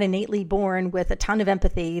if you're not innately born with a ton of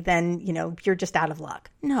empathy, then, you're just out of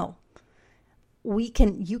luck. No,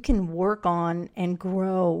 you can work on and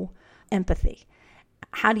grow empathy.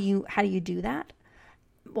 How do you do that?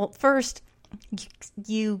 Well, first,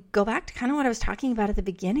 you go back to kind of what I was talking about at the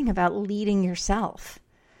beginning about leading yourself.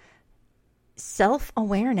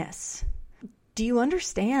 Self-awareness. Do you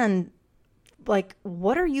understand, like,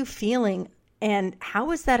 what are you feeling and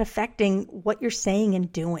how is that affecting what you're saying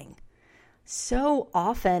and doing? So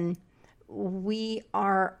often we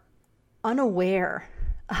are unaware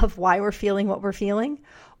of why we're feeling what we're feeling,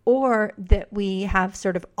 or that we have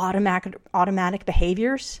sort of automatic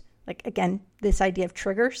behaviors, like, again, this idea of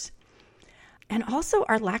triggers, and also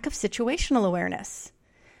our lack of situational awareness.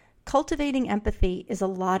 Cultivating empathy is a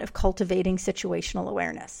lot of cultivating situational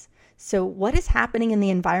awareness. So what is happening in the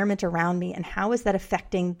environment around me, and how is that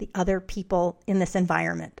affecting the other people in this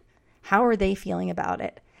environment? How are they feeling about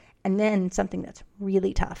it? And then something that's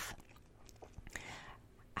really tough.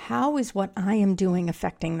 How is what I am doing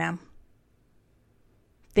affecting them?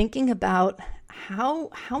 Thinking about how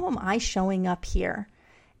am I showing up here,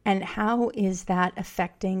 and how is that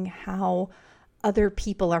affecting how other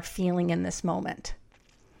people are feeling in this moment?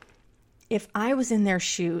 If I was in their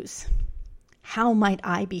shoes, how might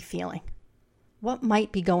I be feeling? What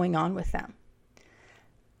might be going on with them?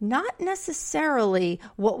 Not necessarily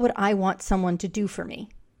what would I want someone to do for me.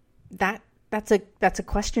 That's a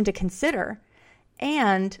question to consider.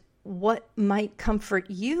 And what might comfort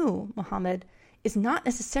you, Mohammed, is not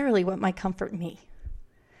necessarily what might comfort me.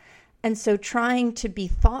 And so trying to be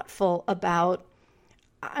thoughtful about,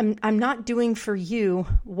 I'm not doing for you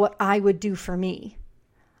what I would do for me.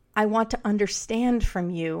 I want to understand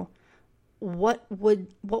from you what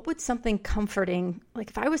would something comforting, like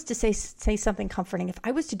if I was to say something comforting, if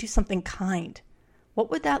I was to do something kind,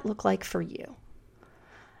 what would that look like for you?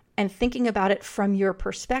 And thinking about it from your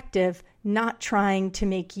perspective, not trying to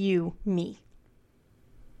make you me.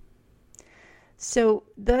 So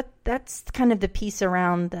that's kind of the piece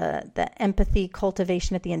around the empathy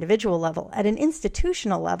cultivation at the individual level. At an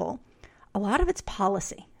institutional level, a lot of it's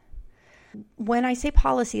policy. When I say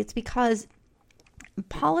policy, it's because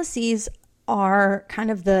policies are kind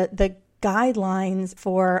of the guidelines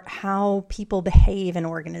for how people behave in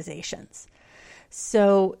organizations.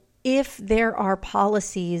 So if there are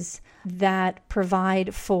policies that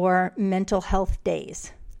provide for mental health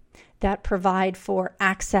days, that provide for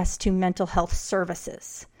access to mental health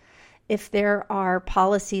services, if there are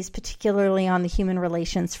policies, particularly on the human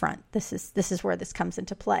relations front, this is where this comes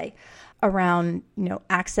into play, around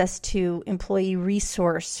access to employee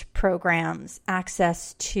resource programs,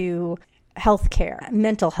 access to healthcare,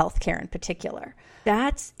 mental health care in particular.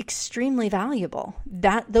 That's extremely valuable.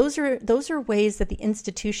 Those are ways that the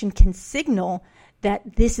institution can signal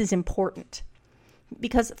that this is important.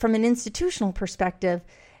 Because from an institutional perspective,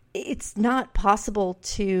 it's not possible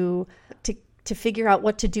to figure out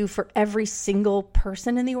what to do for every single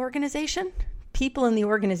person in the organization. People in the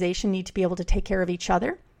organization need to be able to take care of each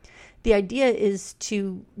other. The idea is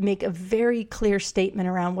to make a very clear statement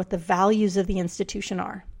around what the values of the institution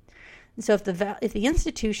are. And so if the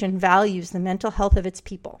institution values the mental health of its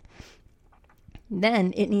people,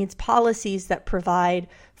 then it needs policies that provide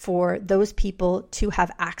for those people to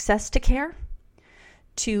have access to care,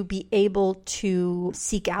 to be able to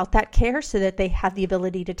seek out that care so that they have the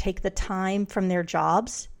ability to take the time from their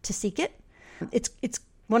jobs to seek it. It's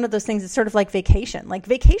one of those things, it's sort of like vacation. Like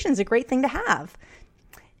vacation's a great thing to have.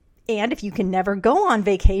 And if you can never go on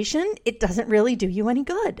vacation, it doesn't really do you any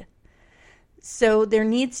good. So there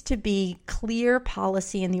needs to be clear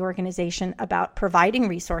policy in the organization about providing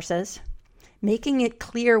resources, making it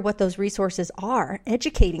clear what those resources are,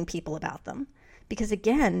 educating people about them. Because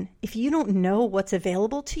again, if you don't know what's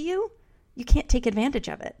available to you, you can't take advantage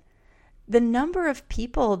of it. The number of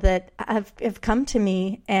people that have come to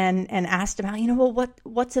me and asked about,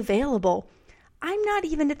 what's available? I'm not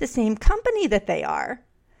even at the same company that they are.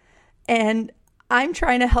 And I'm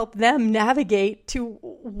trying to help them navigate to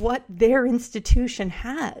what their institution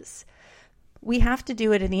has. We have to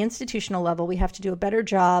do it at the institutional level. We have to do a better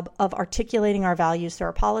job of articulating our values through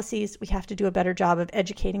our policies. We have to do a better job of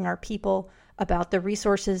educating our people about the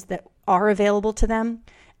resources that are available to them.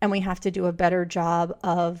 And we have to do a better job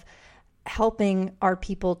of helping our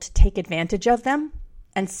people to take advantage of them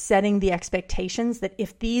and setting the expectations that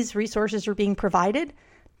if these resources are being provided,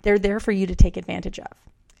 they're there for you to take advantage of.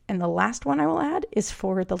 And the last one I will add is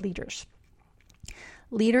for the leaders.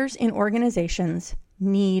 Leaders in organizations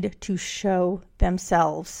need to show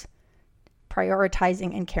themselves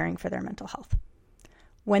prioritizing and caring for their mental health.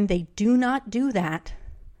 When they do not do that,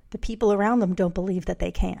 the people around them don't believe that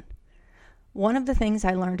they can. One of the things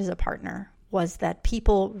I learned as a partner was that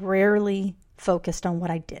people rarely focused on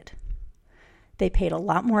what I did. They paid a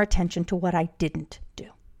lot more attention to what I didn't do.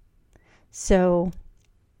 So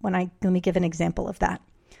let me give an example of that.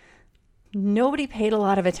 Nobody paid a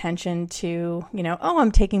lot of attention to,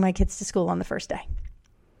 I'm taking my kids to school on the first day.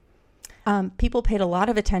 People paid a lot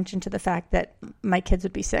of attention to the fact that my kids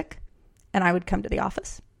would be sick and I would come to the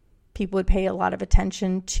office. People would pay a lot of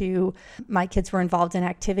attention to my kids were involved in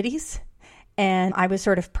activities. And I was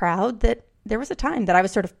sort of proud that there was a time that I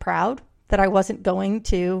was sort of proud that I wasn't going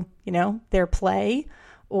to, their play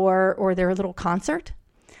or their little concert.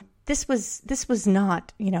 This was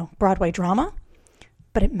not, Broadway drama,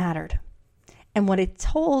 but it mattered. And what it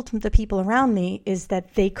told the people around me is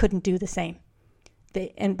that they couldn't do the same.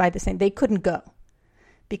 They couldn't go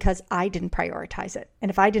because I didn't prioritize it. And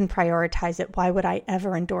if I didn't prioritize it, why would I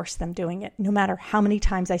ever endorse them doing it? No matter how many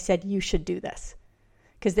times I said, you should do this.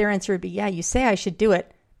 Because their answer would be, yeah, you say I should do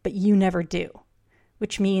it, but you never do.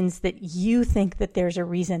 Which means that you think that there's a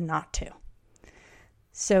reason not to.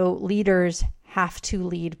 So leaders have to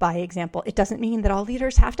lead by example. It doesn't mean that all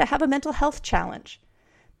leaders have to have a mental health challenge,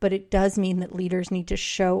 but it does mean that leaders need to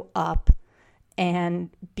show up and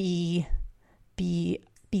be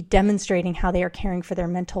demonstrating how they are caring for their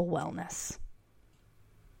mental wellness.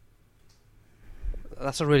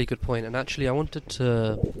 That's a really good point. And actually, I wanted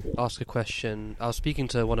to ask a question. I was speaking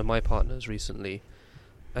to one of my partners recently,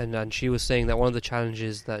 and she was saying that one of the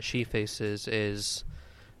challenges that she faces is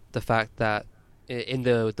the fact that in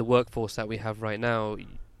the workforce that we have right now,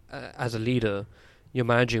 as a leader, you're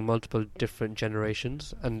managing multiple different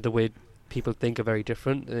generations, and the way people think are very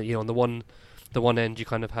different. On the one end, you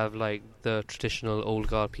kind of have like the traditional old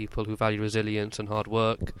guard people who value resilience and hard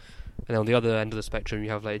work, and on the other end of the spectrum, you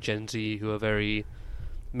have like Gen Z who are very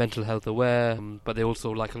mental health aware, but they also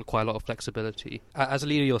like quite a lot of flexibility. As a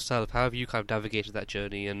leader yourself, how have you kind of navigated that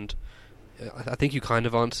journey? And I think you kind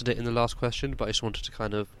of answered it in the last question, but I just wanted to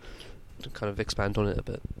kind of expand on it a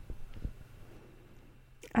bit.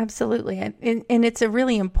 Absolutely. And it's a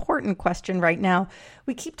really important question right now.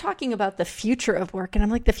 We keep talking about the future of work, and I'm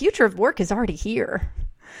like, the future of work is already here.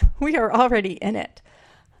 We are already in it.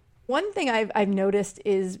 One thing I've noticed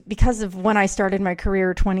is because of when I started my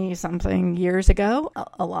career 20-something years ago,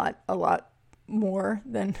 a lot more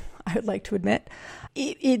than I would like to admit.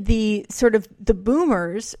 The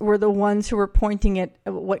boomers were the ones who were pointing at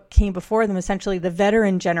what came before them, essentially the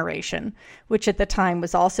veteran generation, which at the time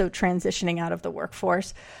was also transitioning out of the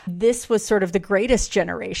workforce. This was sort of the greatest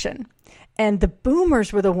generation. And the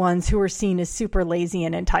boomers were the ones who were seen as super lazy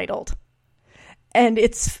and entitled. And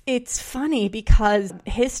it's funny because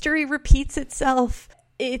history repeats itself.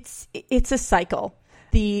 It's a cycle.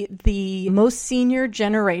 The most senior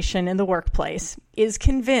generation in the workplace is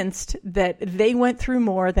convinced that they went through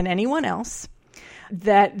more than anyone else,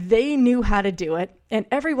 that they knew how to do it, and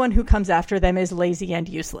everyone who comes after them is lazy and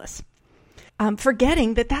useless.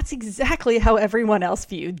 Forgetting that that's exactly how everyone else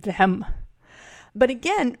viewed them. But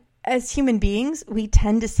again, as human beings, we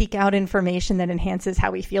tend to seek out information that enhances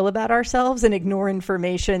how we feel about ourselves and ignore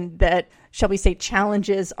information that, shall we say,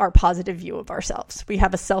 challenges our positive view of ourselves. We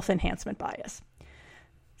have a self-enhancement bias.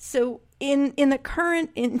 So in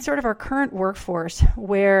sort of our current workforce,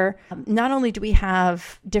 where not only do we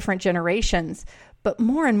have different generations, but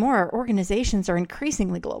more and more our organizations are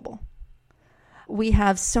increasingly global. We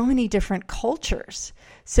have so many different cultures.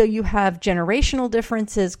 So you have generational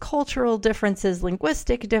differences, cultural differences,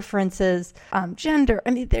 linguistic differences, gender. I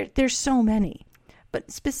mean, there's so many. But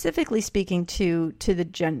specifically speaking to the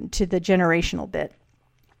generational bit,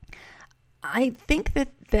 I think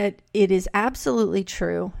that it is absolutely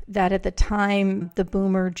true that at the time the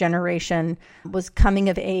boomer generation was coming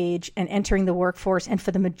of age and entering the workforce, and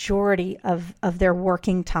for the majority of their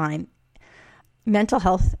working time, mental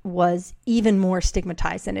health was even more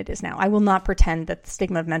stigmatized than it is now. I will not pretend that the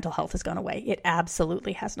stigma of mental health has gone away. It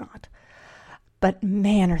absolutely has not. But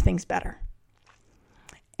man, are things better.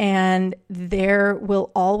 And there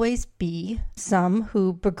will always be some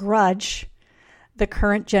who begrudge the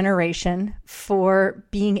current generation for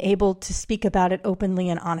being able to speak about it openly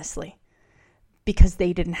and honestly because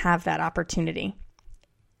they didn't have that opportunity.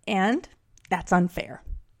 And that's unfair.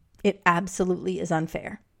 It absolutely is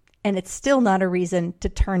unfair. And it's still not a reason to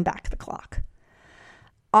turn back the clock.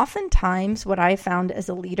 Oftentimes, what I found as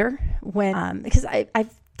a leader, because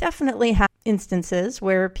I've definitely had instances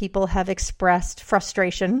where people have expressed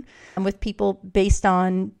frustration with people based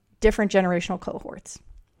on different generational cohorts.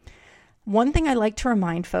 One thing I like to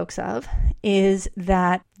remind folks of is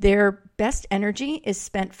that their best energy is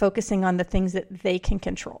spent focusing on the things that they can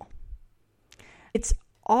control. It's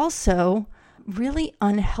also really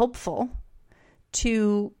unhelpful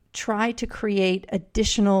to try to create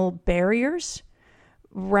additional barriers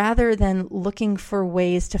rather than looking for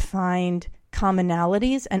ways to find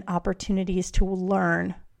commonalities and opportunities to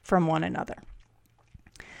learn from one another.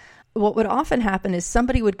 What would often happen is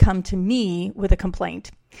somebody would come to me with a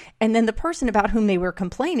complaint, and then the person about whom they were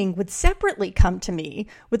complaining would separately come to me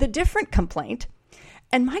with a different complaint.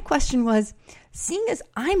 And my question was, seeing as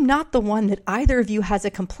I'm not the one that either of you has a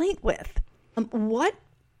complaint with,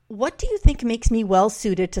 what do you think makes me well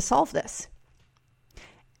suited to solve this?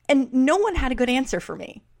 And no one had a good answer for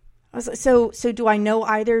me. I was like, so do I know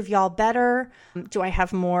either of y'all better? Do I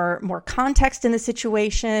have more context in the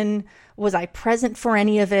situation? Was I present for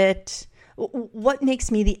any of it? What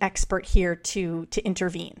makes me the expert here to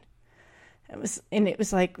intervene? It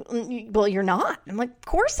was like, well, you're not. I'm like, of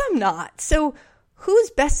course I'm not. So who's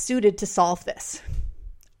best suited to solve this?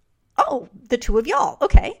 Oh, the two of y'all.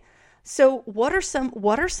 Okay. So what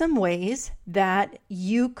are some ways that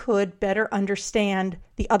you could better understand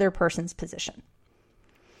the other person's position?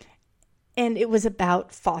 And it was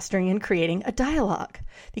about fostering and creating a dialogue,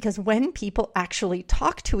 because when people actually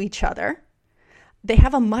talk to each other, they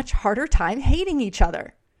have a much harder time hating each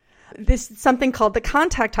other. This is something called the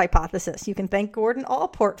contact hypothesis. You can thank Gordon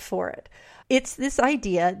Allport for it. It's this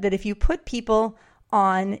idea that if you put people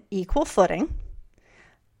on equal footing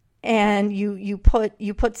and you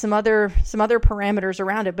put some other parameters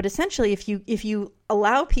around it, but essentially if you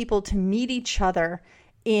allow people to meet each other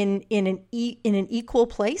in an equal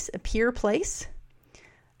place, a peer place,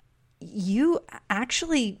 you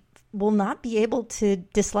actually will not be able to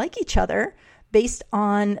dislike each other based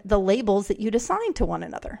on the labels that you'd assign to one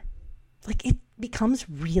another. Like, it becomes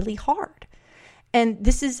really hard. And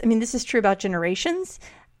this is true about generations.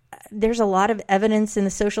 There's a lot of evidence in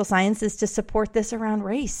the social sciences to support this around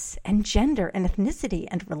race and gender and ethnicity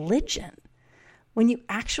and religion. When you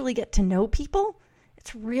actually get to know people,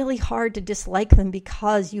 it's really hard to dislike them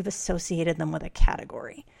because you've associated them with a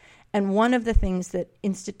category. And one of the things that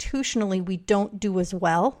institutionally we don't do as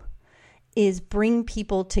well is bring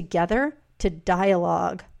people together to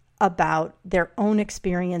dialogue about their own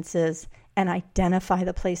experiences and identify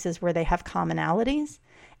the places where they have commonalities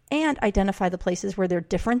and identify the places where their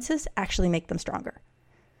differences actually make them stronger.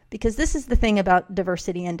 Because this is the thing about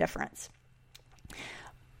diversity and difference.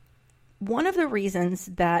 One of the reasons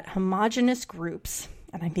that homogenous groups,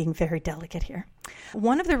 and I'm being very delicate here,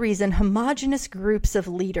 one of the reasons homogenous groups of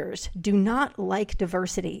leaders do not like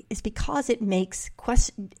diversity is because it makes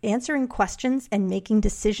answering questions and making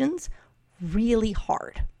decisions really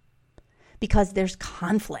hard. Because there's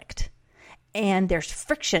conflict, and there's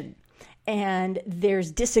friction, and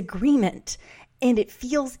there's disagreement, and it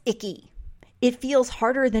feels icky. It feels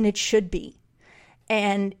harder than it should be.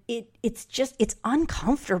 And it's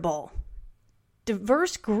uncomfortable.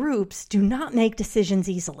 Diverse groups do not make decisions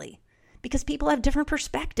easily because people have different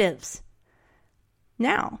perspectives.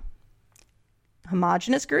 Now,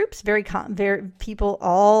 homogenous groups, very people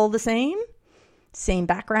all the same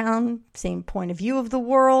background, same point of view of the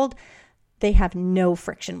world. They have no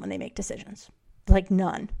friction when they make decisions, like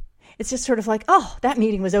none. It's just sort of like, oh, that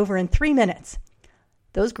meeting was over in 3 minutes.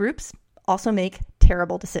 Those groups also make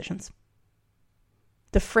terrible decisions.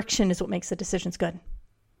 The friction is what makes the decisions good.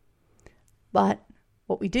 But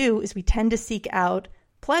what we do is we tend to seek out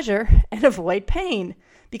pleasure and avoid pain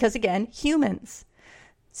because, again, humans.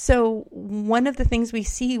 So one of the things we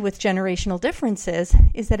see with generational differences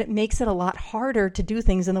is that it makes it a lot harder to do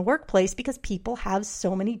things in the workplace because people have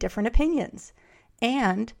so many different opinions.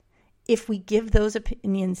 And if we give those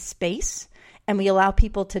opinions space and we allow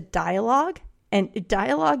people to dialogue, and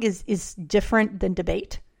dialogue is different than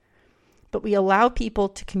debate, but we allow people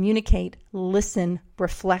to communicate, listen,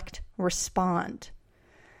 reflect, respond,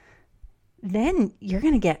 then you're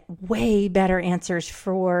going to get way better answers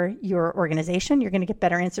for your organization. You're going to get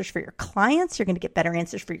better answers for your clients. You're going to get better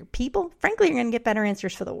answers for your people. Frankly, you're going to get better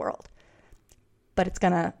answers for the world. But it's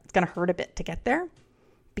going to hurt a bit to get there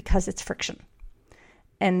because it's friction.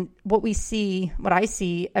 And what I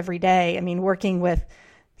see every day, I mean, working with,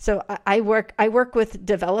 so I work with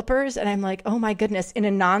developers, and I'm like, oh my goodness, in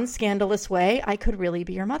a non-scandalous way, I could really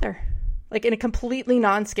be your mother. Like in a completely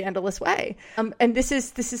non-scandalous way. And this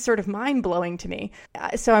is sort of mind-blowing to me.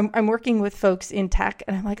 So I'm working with folks in tech,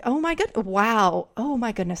 and I'm like, oh my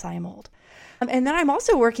goodness, I am old. And then I'm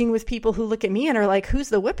also working with people who look at me and are like, who's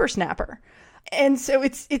the whippersnapper? And so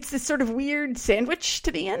it's this sort of weird sandwich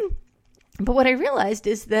to be in. But what I realized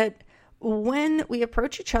is that when we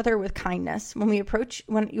approach each other with kindness, when you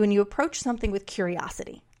approach something with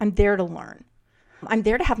curiosity, I'm there to learn. I'm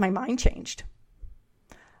there to have my mind changed.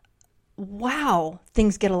 Wow,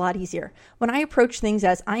 things get a lot easier. When I approach things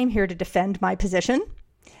as I am here to defend my position,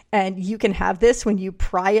 and you can have this when you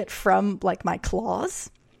pry it from like my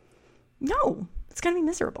claws, no, it's going to be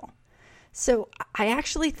miserable. So I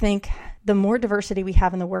actually think the more diversity we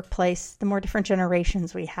have in the workplace, the more different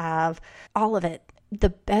generations we have, all of it, the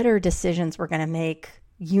better decisions we're going to make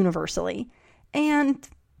universally, and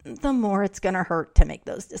the more it's going to hurt to make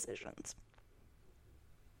those decisions.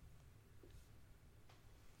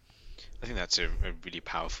 I think that's a really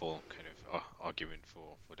powerful kind of argument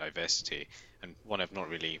for diversity, and one I've not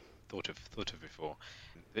really thought of before.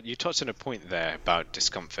 But you touched on a point there about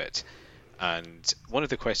discomfort, and one of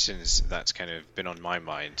the questions that's kind of been on my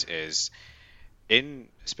mind is,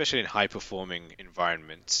 especially in high-performing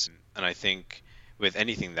environments, and I think with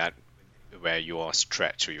anything where you are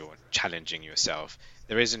stretched or you're challenging yourself,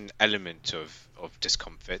 there is an element of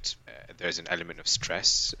discomfort. There's an element of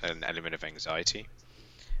stress, an element of anxiety.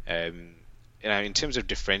 In terms of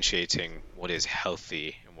differentiating what is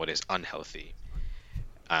healthy and what is unhealthy,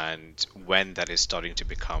 and when that is starting to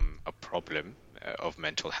become a problem of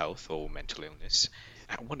mental health or mental illness,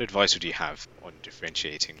 what advice would you have on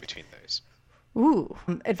differentiating between those?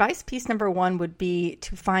 Advice piece number one would be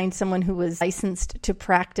to find someone who is licensed to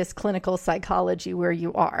practice clinical psychology where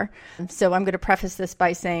you are. So I'm going to preface this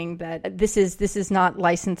by saying that this is not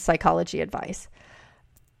licensed psychology advice.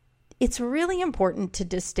 It's really important to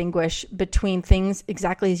distinguish between things,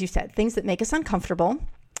 exactly as you said, things that make us uncomfortable,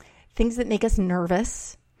 things that make us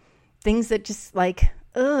nervous, things that just like,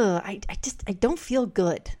 I don't feel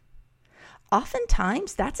good.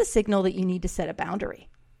 Oftentimes, that's a signal that you need to set a boundary.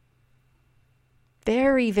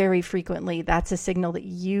 Very, very frequently, that's a signal that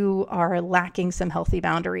you are lacking some healthy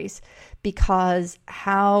boundaries, because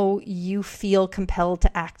how you feel compelled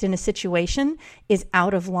to act in a situation is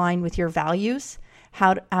out of line with your values,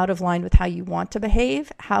 out of line with how you want to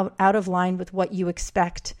behave, out of line with what you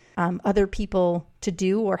expect other people to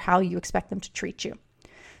do or how you expect them to treat you.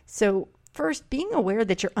 So first, being aware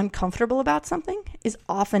that you're uncomfortable about something is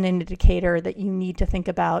often an indicator that you need to think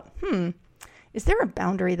about, is there a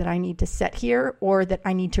boundary that I need to set here or that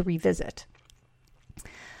I need to revisit?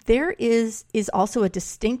 There is also a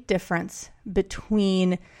distinct difference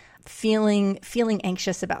between feeling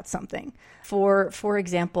anxious about something. For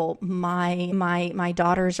example, my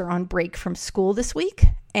daughters are on break from school this week,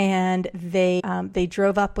 and they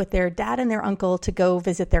drove up with their dad and their uncle to go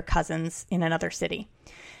visit their cousins in another city.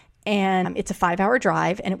 And it's a 5-hour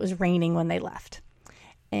drive, and it was raining when they left.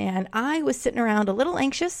 And I was sitting around a little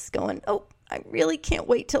anxious going, oh, I really can't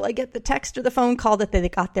wait till I get the text or the phone call that they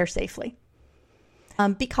got there safely.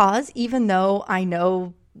 Because even though I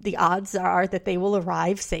know the odds are that they will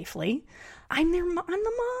arrive safely, I'm the mom.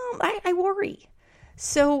 I worry.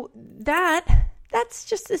 So that's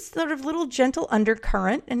just this sort of little gentle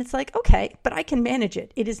undercurrent. And it's like, okay, but I can manage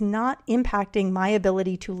it. It is not impacting my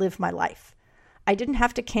ability to live my life. I didn't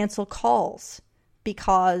have to cancel calls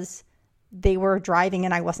because they were driving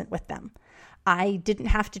and I wasn't with them. I didn't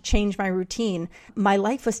have to change my routine. My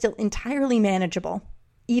life was still entirely manageable,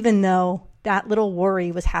 even though that little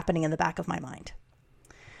worry was happening in the back of my mind.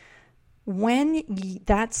 When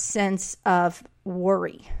that sense of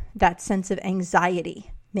worry, that sense of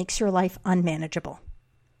anxiety makes your life unmanageable.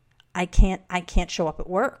 I can't show up at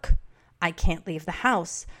work. I can't leave the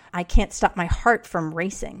house. I can't stop my heart from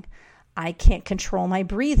racing. I can't control my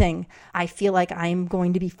breathing. I feel like I'm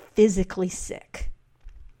going to be physically sick.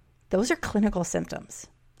 Those are clinical symptoms,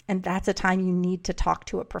 and that's a time you need to talk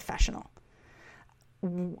to a professional.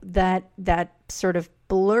 That sort of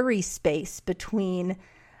blurry space between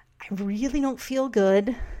I really don't feel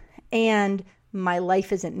good and my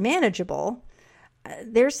life isn't manageable,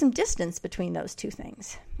 there's some distance between those two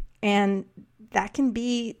things. And that can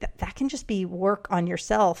just be work on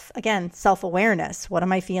yourself. Again, self-awareness. What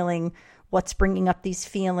am I feeling? What's bringing up these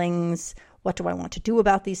feelings? What do I want to do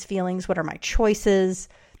about these feelings? What are my choices?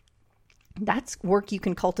 That's work you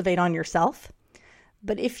can cultivate on yourself.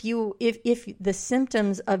 But if the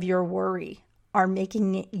symptoms of your worry are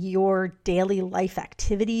making your daily life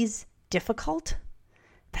activities difficult,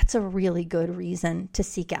 that's a really good reason to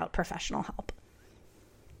seek out professional help.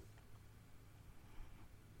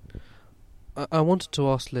 I wanted to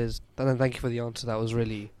ask Liz, and thank you for the answer. That was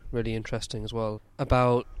really, really interesting as well,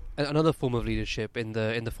 about another form of leadership in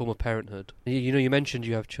the form of parenthood. You mentioned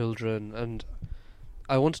you have children, and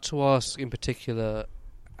I wanted to ask in particular,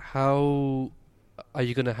 how are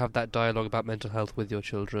you going to have that dialogue about mental health with your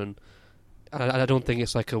children? I don't think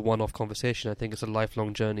it's like a one-off conversation. I think it's a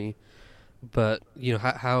lifelong journey. But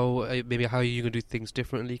how are you going to do things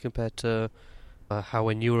differently compared to how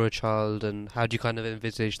when you were a child, and how do you kind of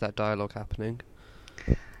envisage that dialogue happening?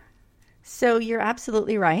 So you're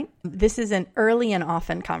absolutely right. This is an early and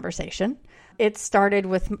often conversation. It started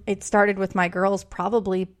with my girls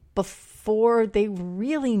probably before they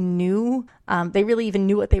really knew. They really even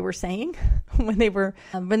knew what they were saying when they were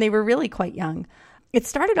really quite young. It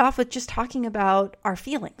started off with just talking about our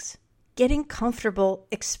feelings, getting comfortable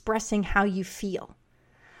expressing how you feel,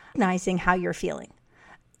 recognizing how you're feeling.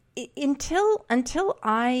 Until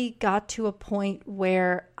I got to a point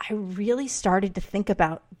where I really started to think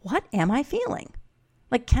about, what am I feeling?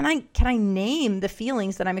 Like, can I name the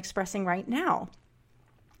feelings that I'm expressing right now?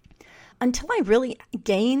 Until I really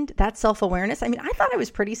gained that self-awareness. I mean, I thought I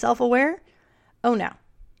was pretty self-aware. Oh no.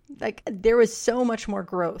 Like, there was so much more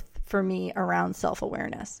growth for me around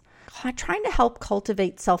self-awareness. I'm trying to help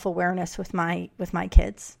cultivate self-awareness with my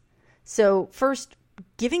kids. So first,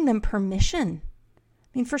 giving them permission.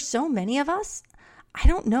 I mean, for so many of us, I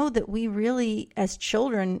don't know that we really, as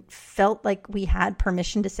children, felt like we had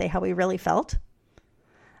permission to say how we really felt.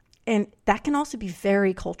 And that can also be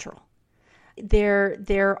very cultural.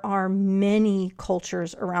 There are many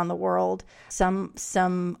cultures around the world,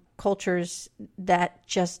 some cultures that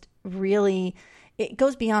just really, it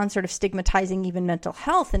goes beyond sort of stigmatizing even mental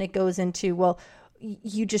health, and it goes into, well,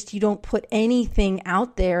 you don't put anything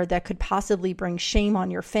out there that could possibly bring shame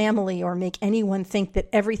on your family or make anyone think that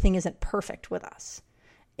everything isn't perfect with us.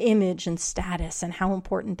 Image and status and how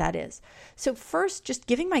important that is. So first, just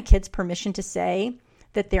giving my kids permission to say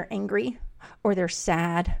that they're angry or they're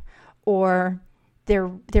sad or they're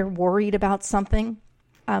worried about something.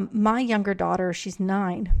 My younger daughter, she's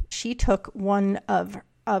 9. She took one of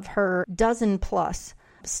her dozen plus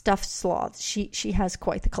stuffed sloths. She has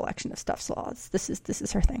quite the collection of stuffed sloths. This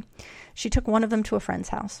is her thing. She took one of them to a friend's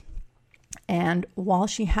house, and while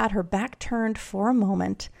she had her back turned for a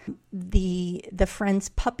moment, the friend's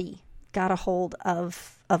puppy got a hold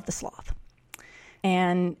of the sloth,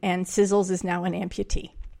 and Sizzles is now an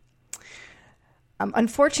amputee.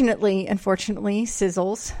 Unfortunately,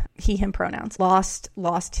 Sizzles, he, him pronouns,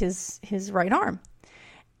 lost his right arm.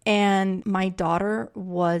 And my daughter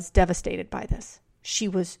was devastated by this. She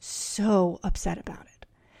was so upset about it.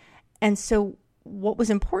 And so what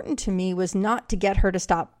was important to me was not to get her to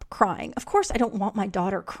stop crying. Of course, I don't want my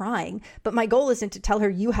daughter crying, but my goal isn't to tell her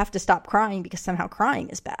you have to stop crying because somehow crying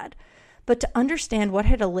is bad, but to understand what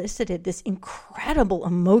had elicited this incredible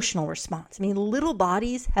emotional response. I mean, little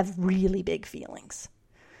bodies have really big feelings.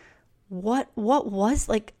 What was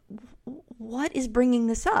like, what is bringing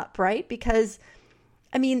this up, right? Because,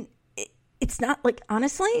 I mean, it's not like,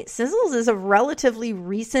 honestly, Sizzles is a relatively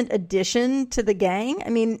recent addition to the gang. I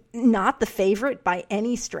mean, not the favorite by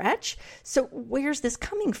any stretch. So where's this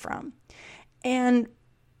coming from? And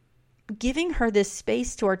giving her this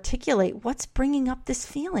space to articulate what's bringing up this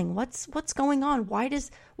feeling, what's going on,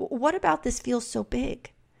 what about this feels so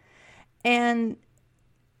big? And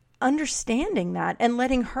understanding that and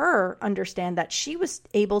letting her understand that, she was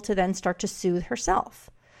able to then start to soothe herself.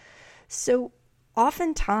 So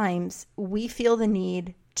oftentimes we feel the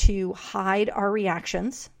need to hide our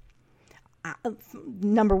reactions.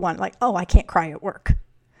 Number one, like, oh, I can't cry at work,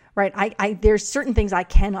 right? I there's certain things I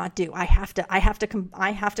cannot do. I have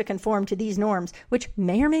to conform to these norms, which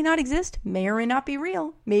may or may not exist, may or may not be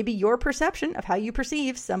real. Maybe your perception of how you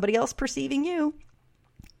perceive somebody else perceiving you.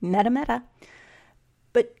 Meta.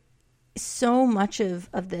 But so much of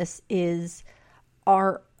this is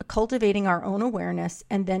our cultivating our own awareness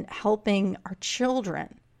and then helping our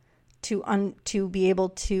children to be able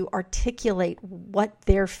to articulate what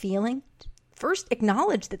they're feeling. First,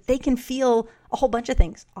 acknowledge that they can feel a whole bunch of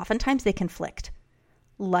things. Oftentimes they conflict.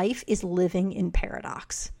 Life is living in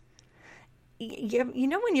paradox. You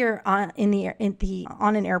know when you're on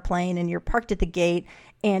an airplane and you're parked at the gate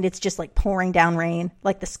and it's just like pouring down rain,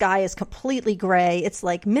 like the sky is completely gray. It's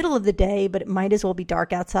like middle of the day, but it might as well be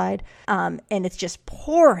dark outside. And it's just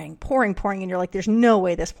pouring. And you're like, there's no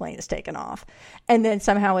way this plane is taking off. And then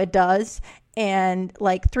somehow it does. And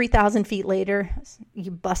like 3,000 feet later,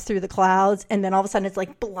 you bust through the clouds. And then all of a sudden it's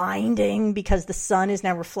like blinding because the sun is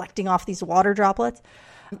now reflecting off these water droplets.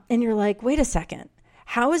 And you're like, wait a second.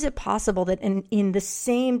 How is it possible that in the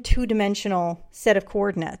same two-dimensional set of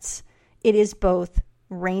coordinates, it is both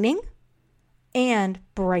raining and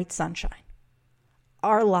bright sunshine?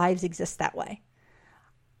 Our lives exist that way.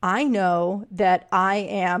 I know that I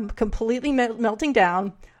am completely melting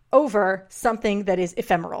down over something that is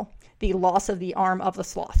ephemeral, the loss of the arm of the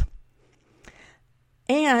sloth.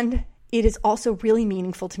 And it is also really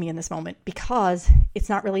meaningful to me in this moment because it's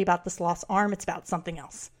not really about the sloth's arm, it's about something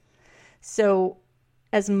else. So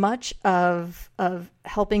as much of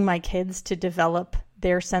helping my kids to develop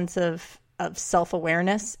their sense of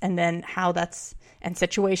self-awareness and then and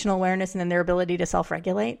situational awareness and then their ability to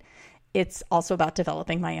self-regulate, it's also about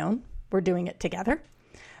developing my own. We're doing it together.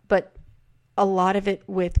 But a lot of it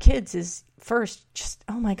with kids is first just,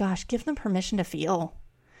 oh my gosh, give them permission to feel.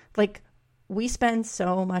 Like, we spend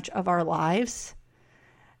so much of our lives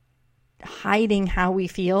hiding how we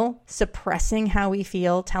feel, suppressing how we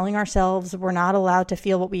feel, telling ourselves we're not allowed to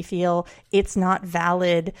feel what we feel. It's not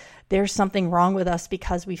valid. There's something wrong with us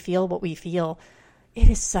because we feel what we feel. It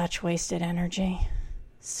is such wasted energy.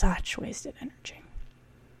 Such wasted energy.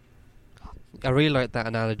 I really like that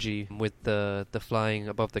analogy with the flying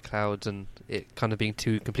above the clouds and it kind of being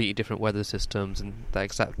two completely different weather systems and that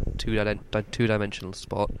exact two-dimensional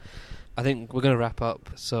spot. I think we're going to wrap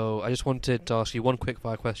up, so I just wanted to ask you one quick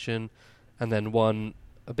fire question and then one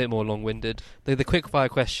a bit more long-winded. The quick fire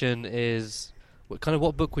question is,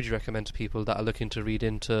 what book would you recommend to people that are looking to read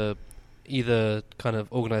into either kind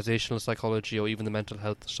of organizational psychology or even the mental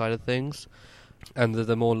health side of things? And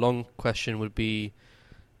the more long question would be,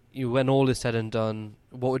 when all is said and done,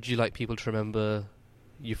 what would you like people to remember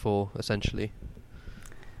you for, essentially?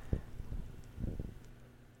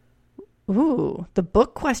 Ooh, the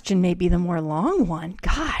book question may be the more long one.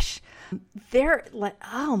 Gosh,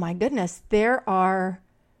 oh my goodness, there are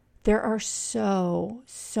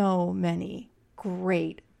so many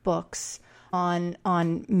great books on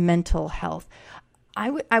mental health. I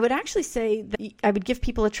would actually say that I would give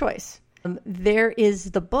people a choice. There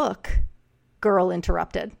is the book Girl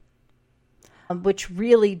Interrupted, which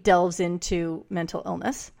really delves into mental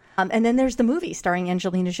illness. And then there's the movie starring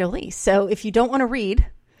Angelina Jolie. So if you don't want to read,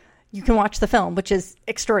 you can watch the film, which is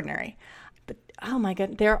extraordinary. But oh my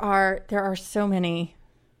God, there are so many.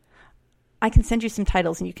 I can send you some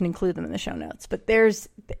titles and you can include them in the show notes. But there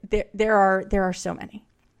are so many.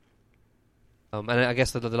 And I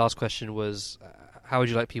guess the last question was, how would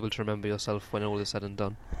you like people to remember yourself when all is said and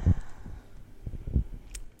done?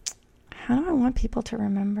 How do I want people to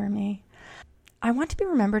remember me? I want to be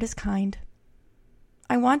remembered as kind.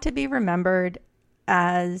 I want to be remembered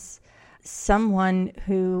as someone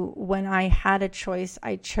who, when I had a choice,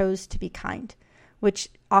 I chose to be kind, which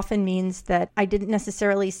often means that I didn't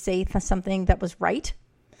necessarily say something that was right.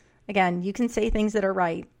 Again, you can say things that are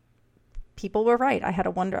right, people were right. I have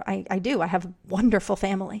a wonderful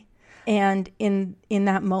family. And in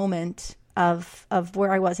that moment of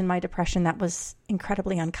where I was in my depression, that was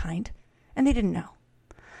incredibly unkind. And they didn't know.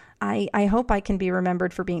 I hope I can be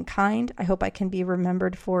remembered for being kind. I hope I can be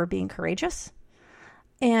remembered for being courageous.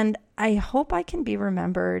 And I hope I can be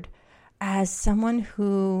remembered as someone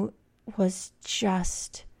who was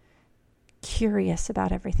just curious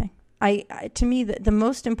about everything. To me, the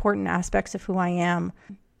most important aspects of who I am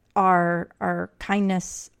are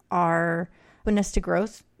kindness, are openness to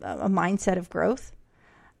growth, a mindset of growth.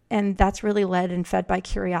 And that's really led and fed by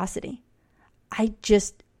curiosity.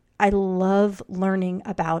 I love learning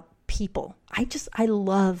about people. I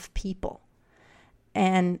love people.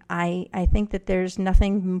 And I think that there's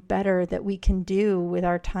nothing better that we can do with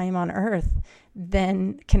our time on earth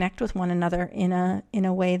than connect with one another in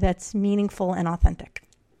a way that's meaningful and authentic.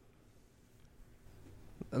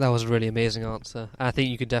 That was a really amazing answer. I think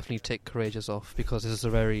you can definitely take courageous off, because this is a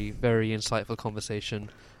very, very insightful conversation,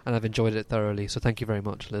 and I've enjoyed it thoroughly. So thank you very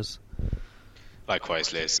much, Liz.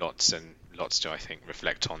 Likewise, Liz. Lots and lots to, I think,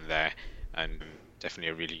 reflect on there, and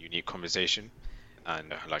definitely a really unique conversation.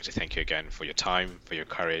 And I'd like to thank you again for your time, for your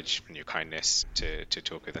courage, and your kindness to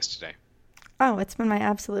talk with us today. Oh, it's been my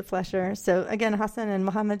absolute pleasure. So again, Hassan and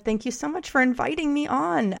Mohammed, thank you so much for inviting me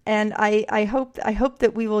on. And I hope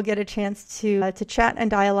that we will get a chance to chat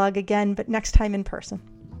and dialogue again, but next time in person.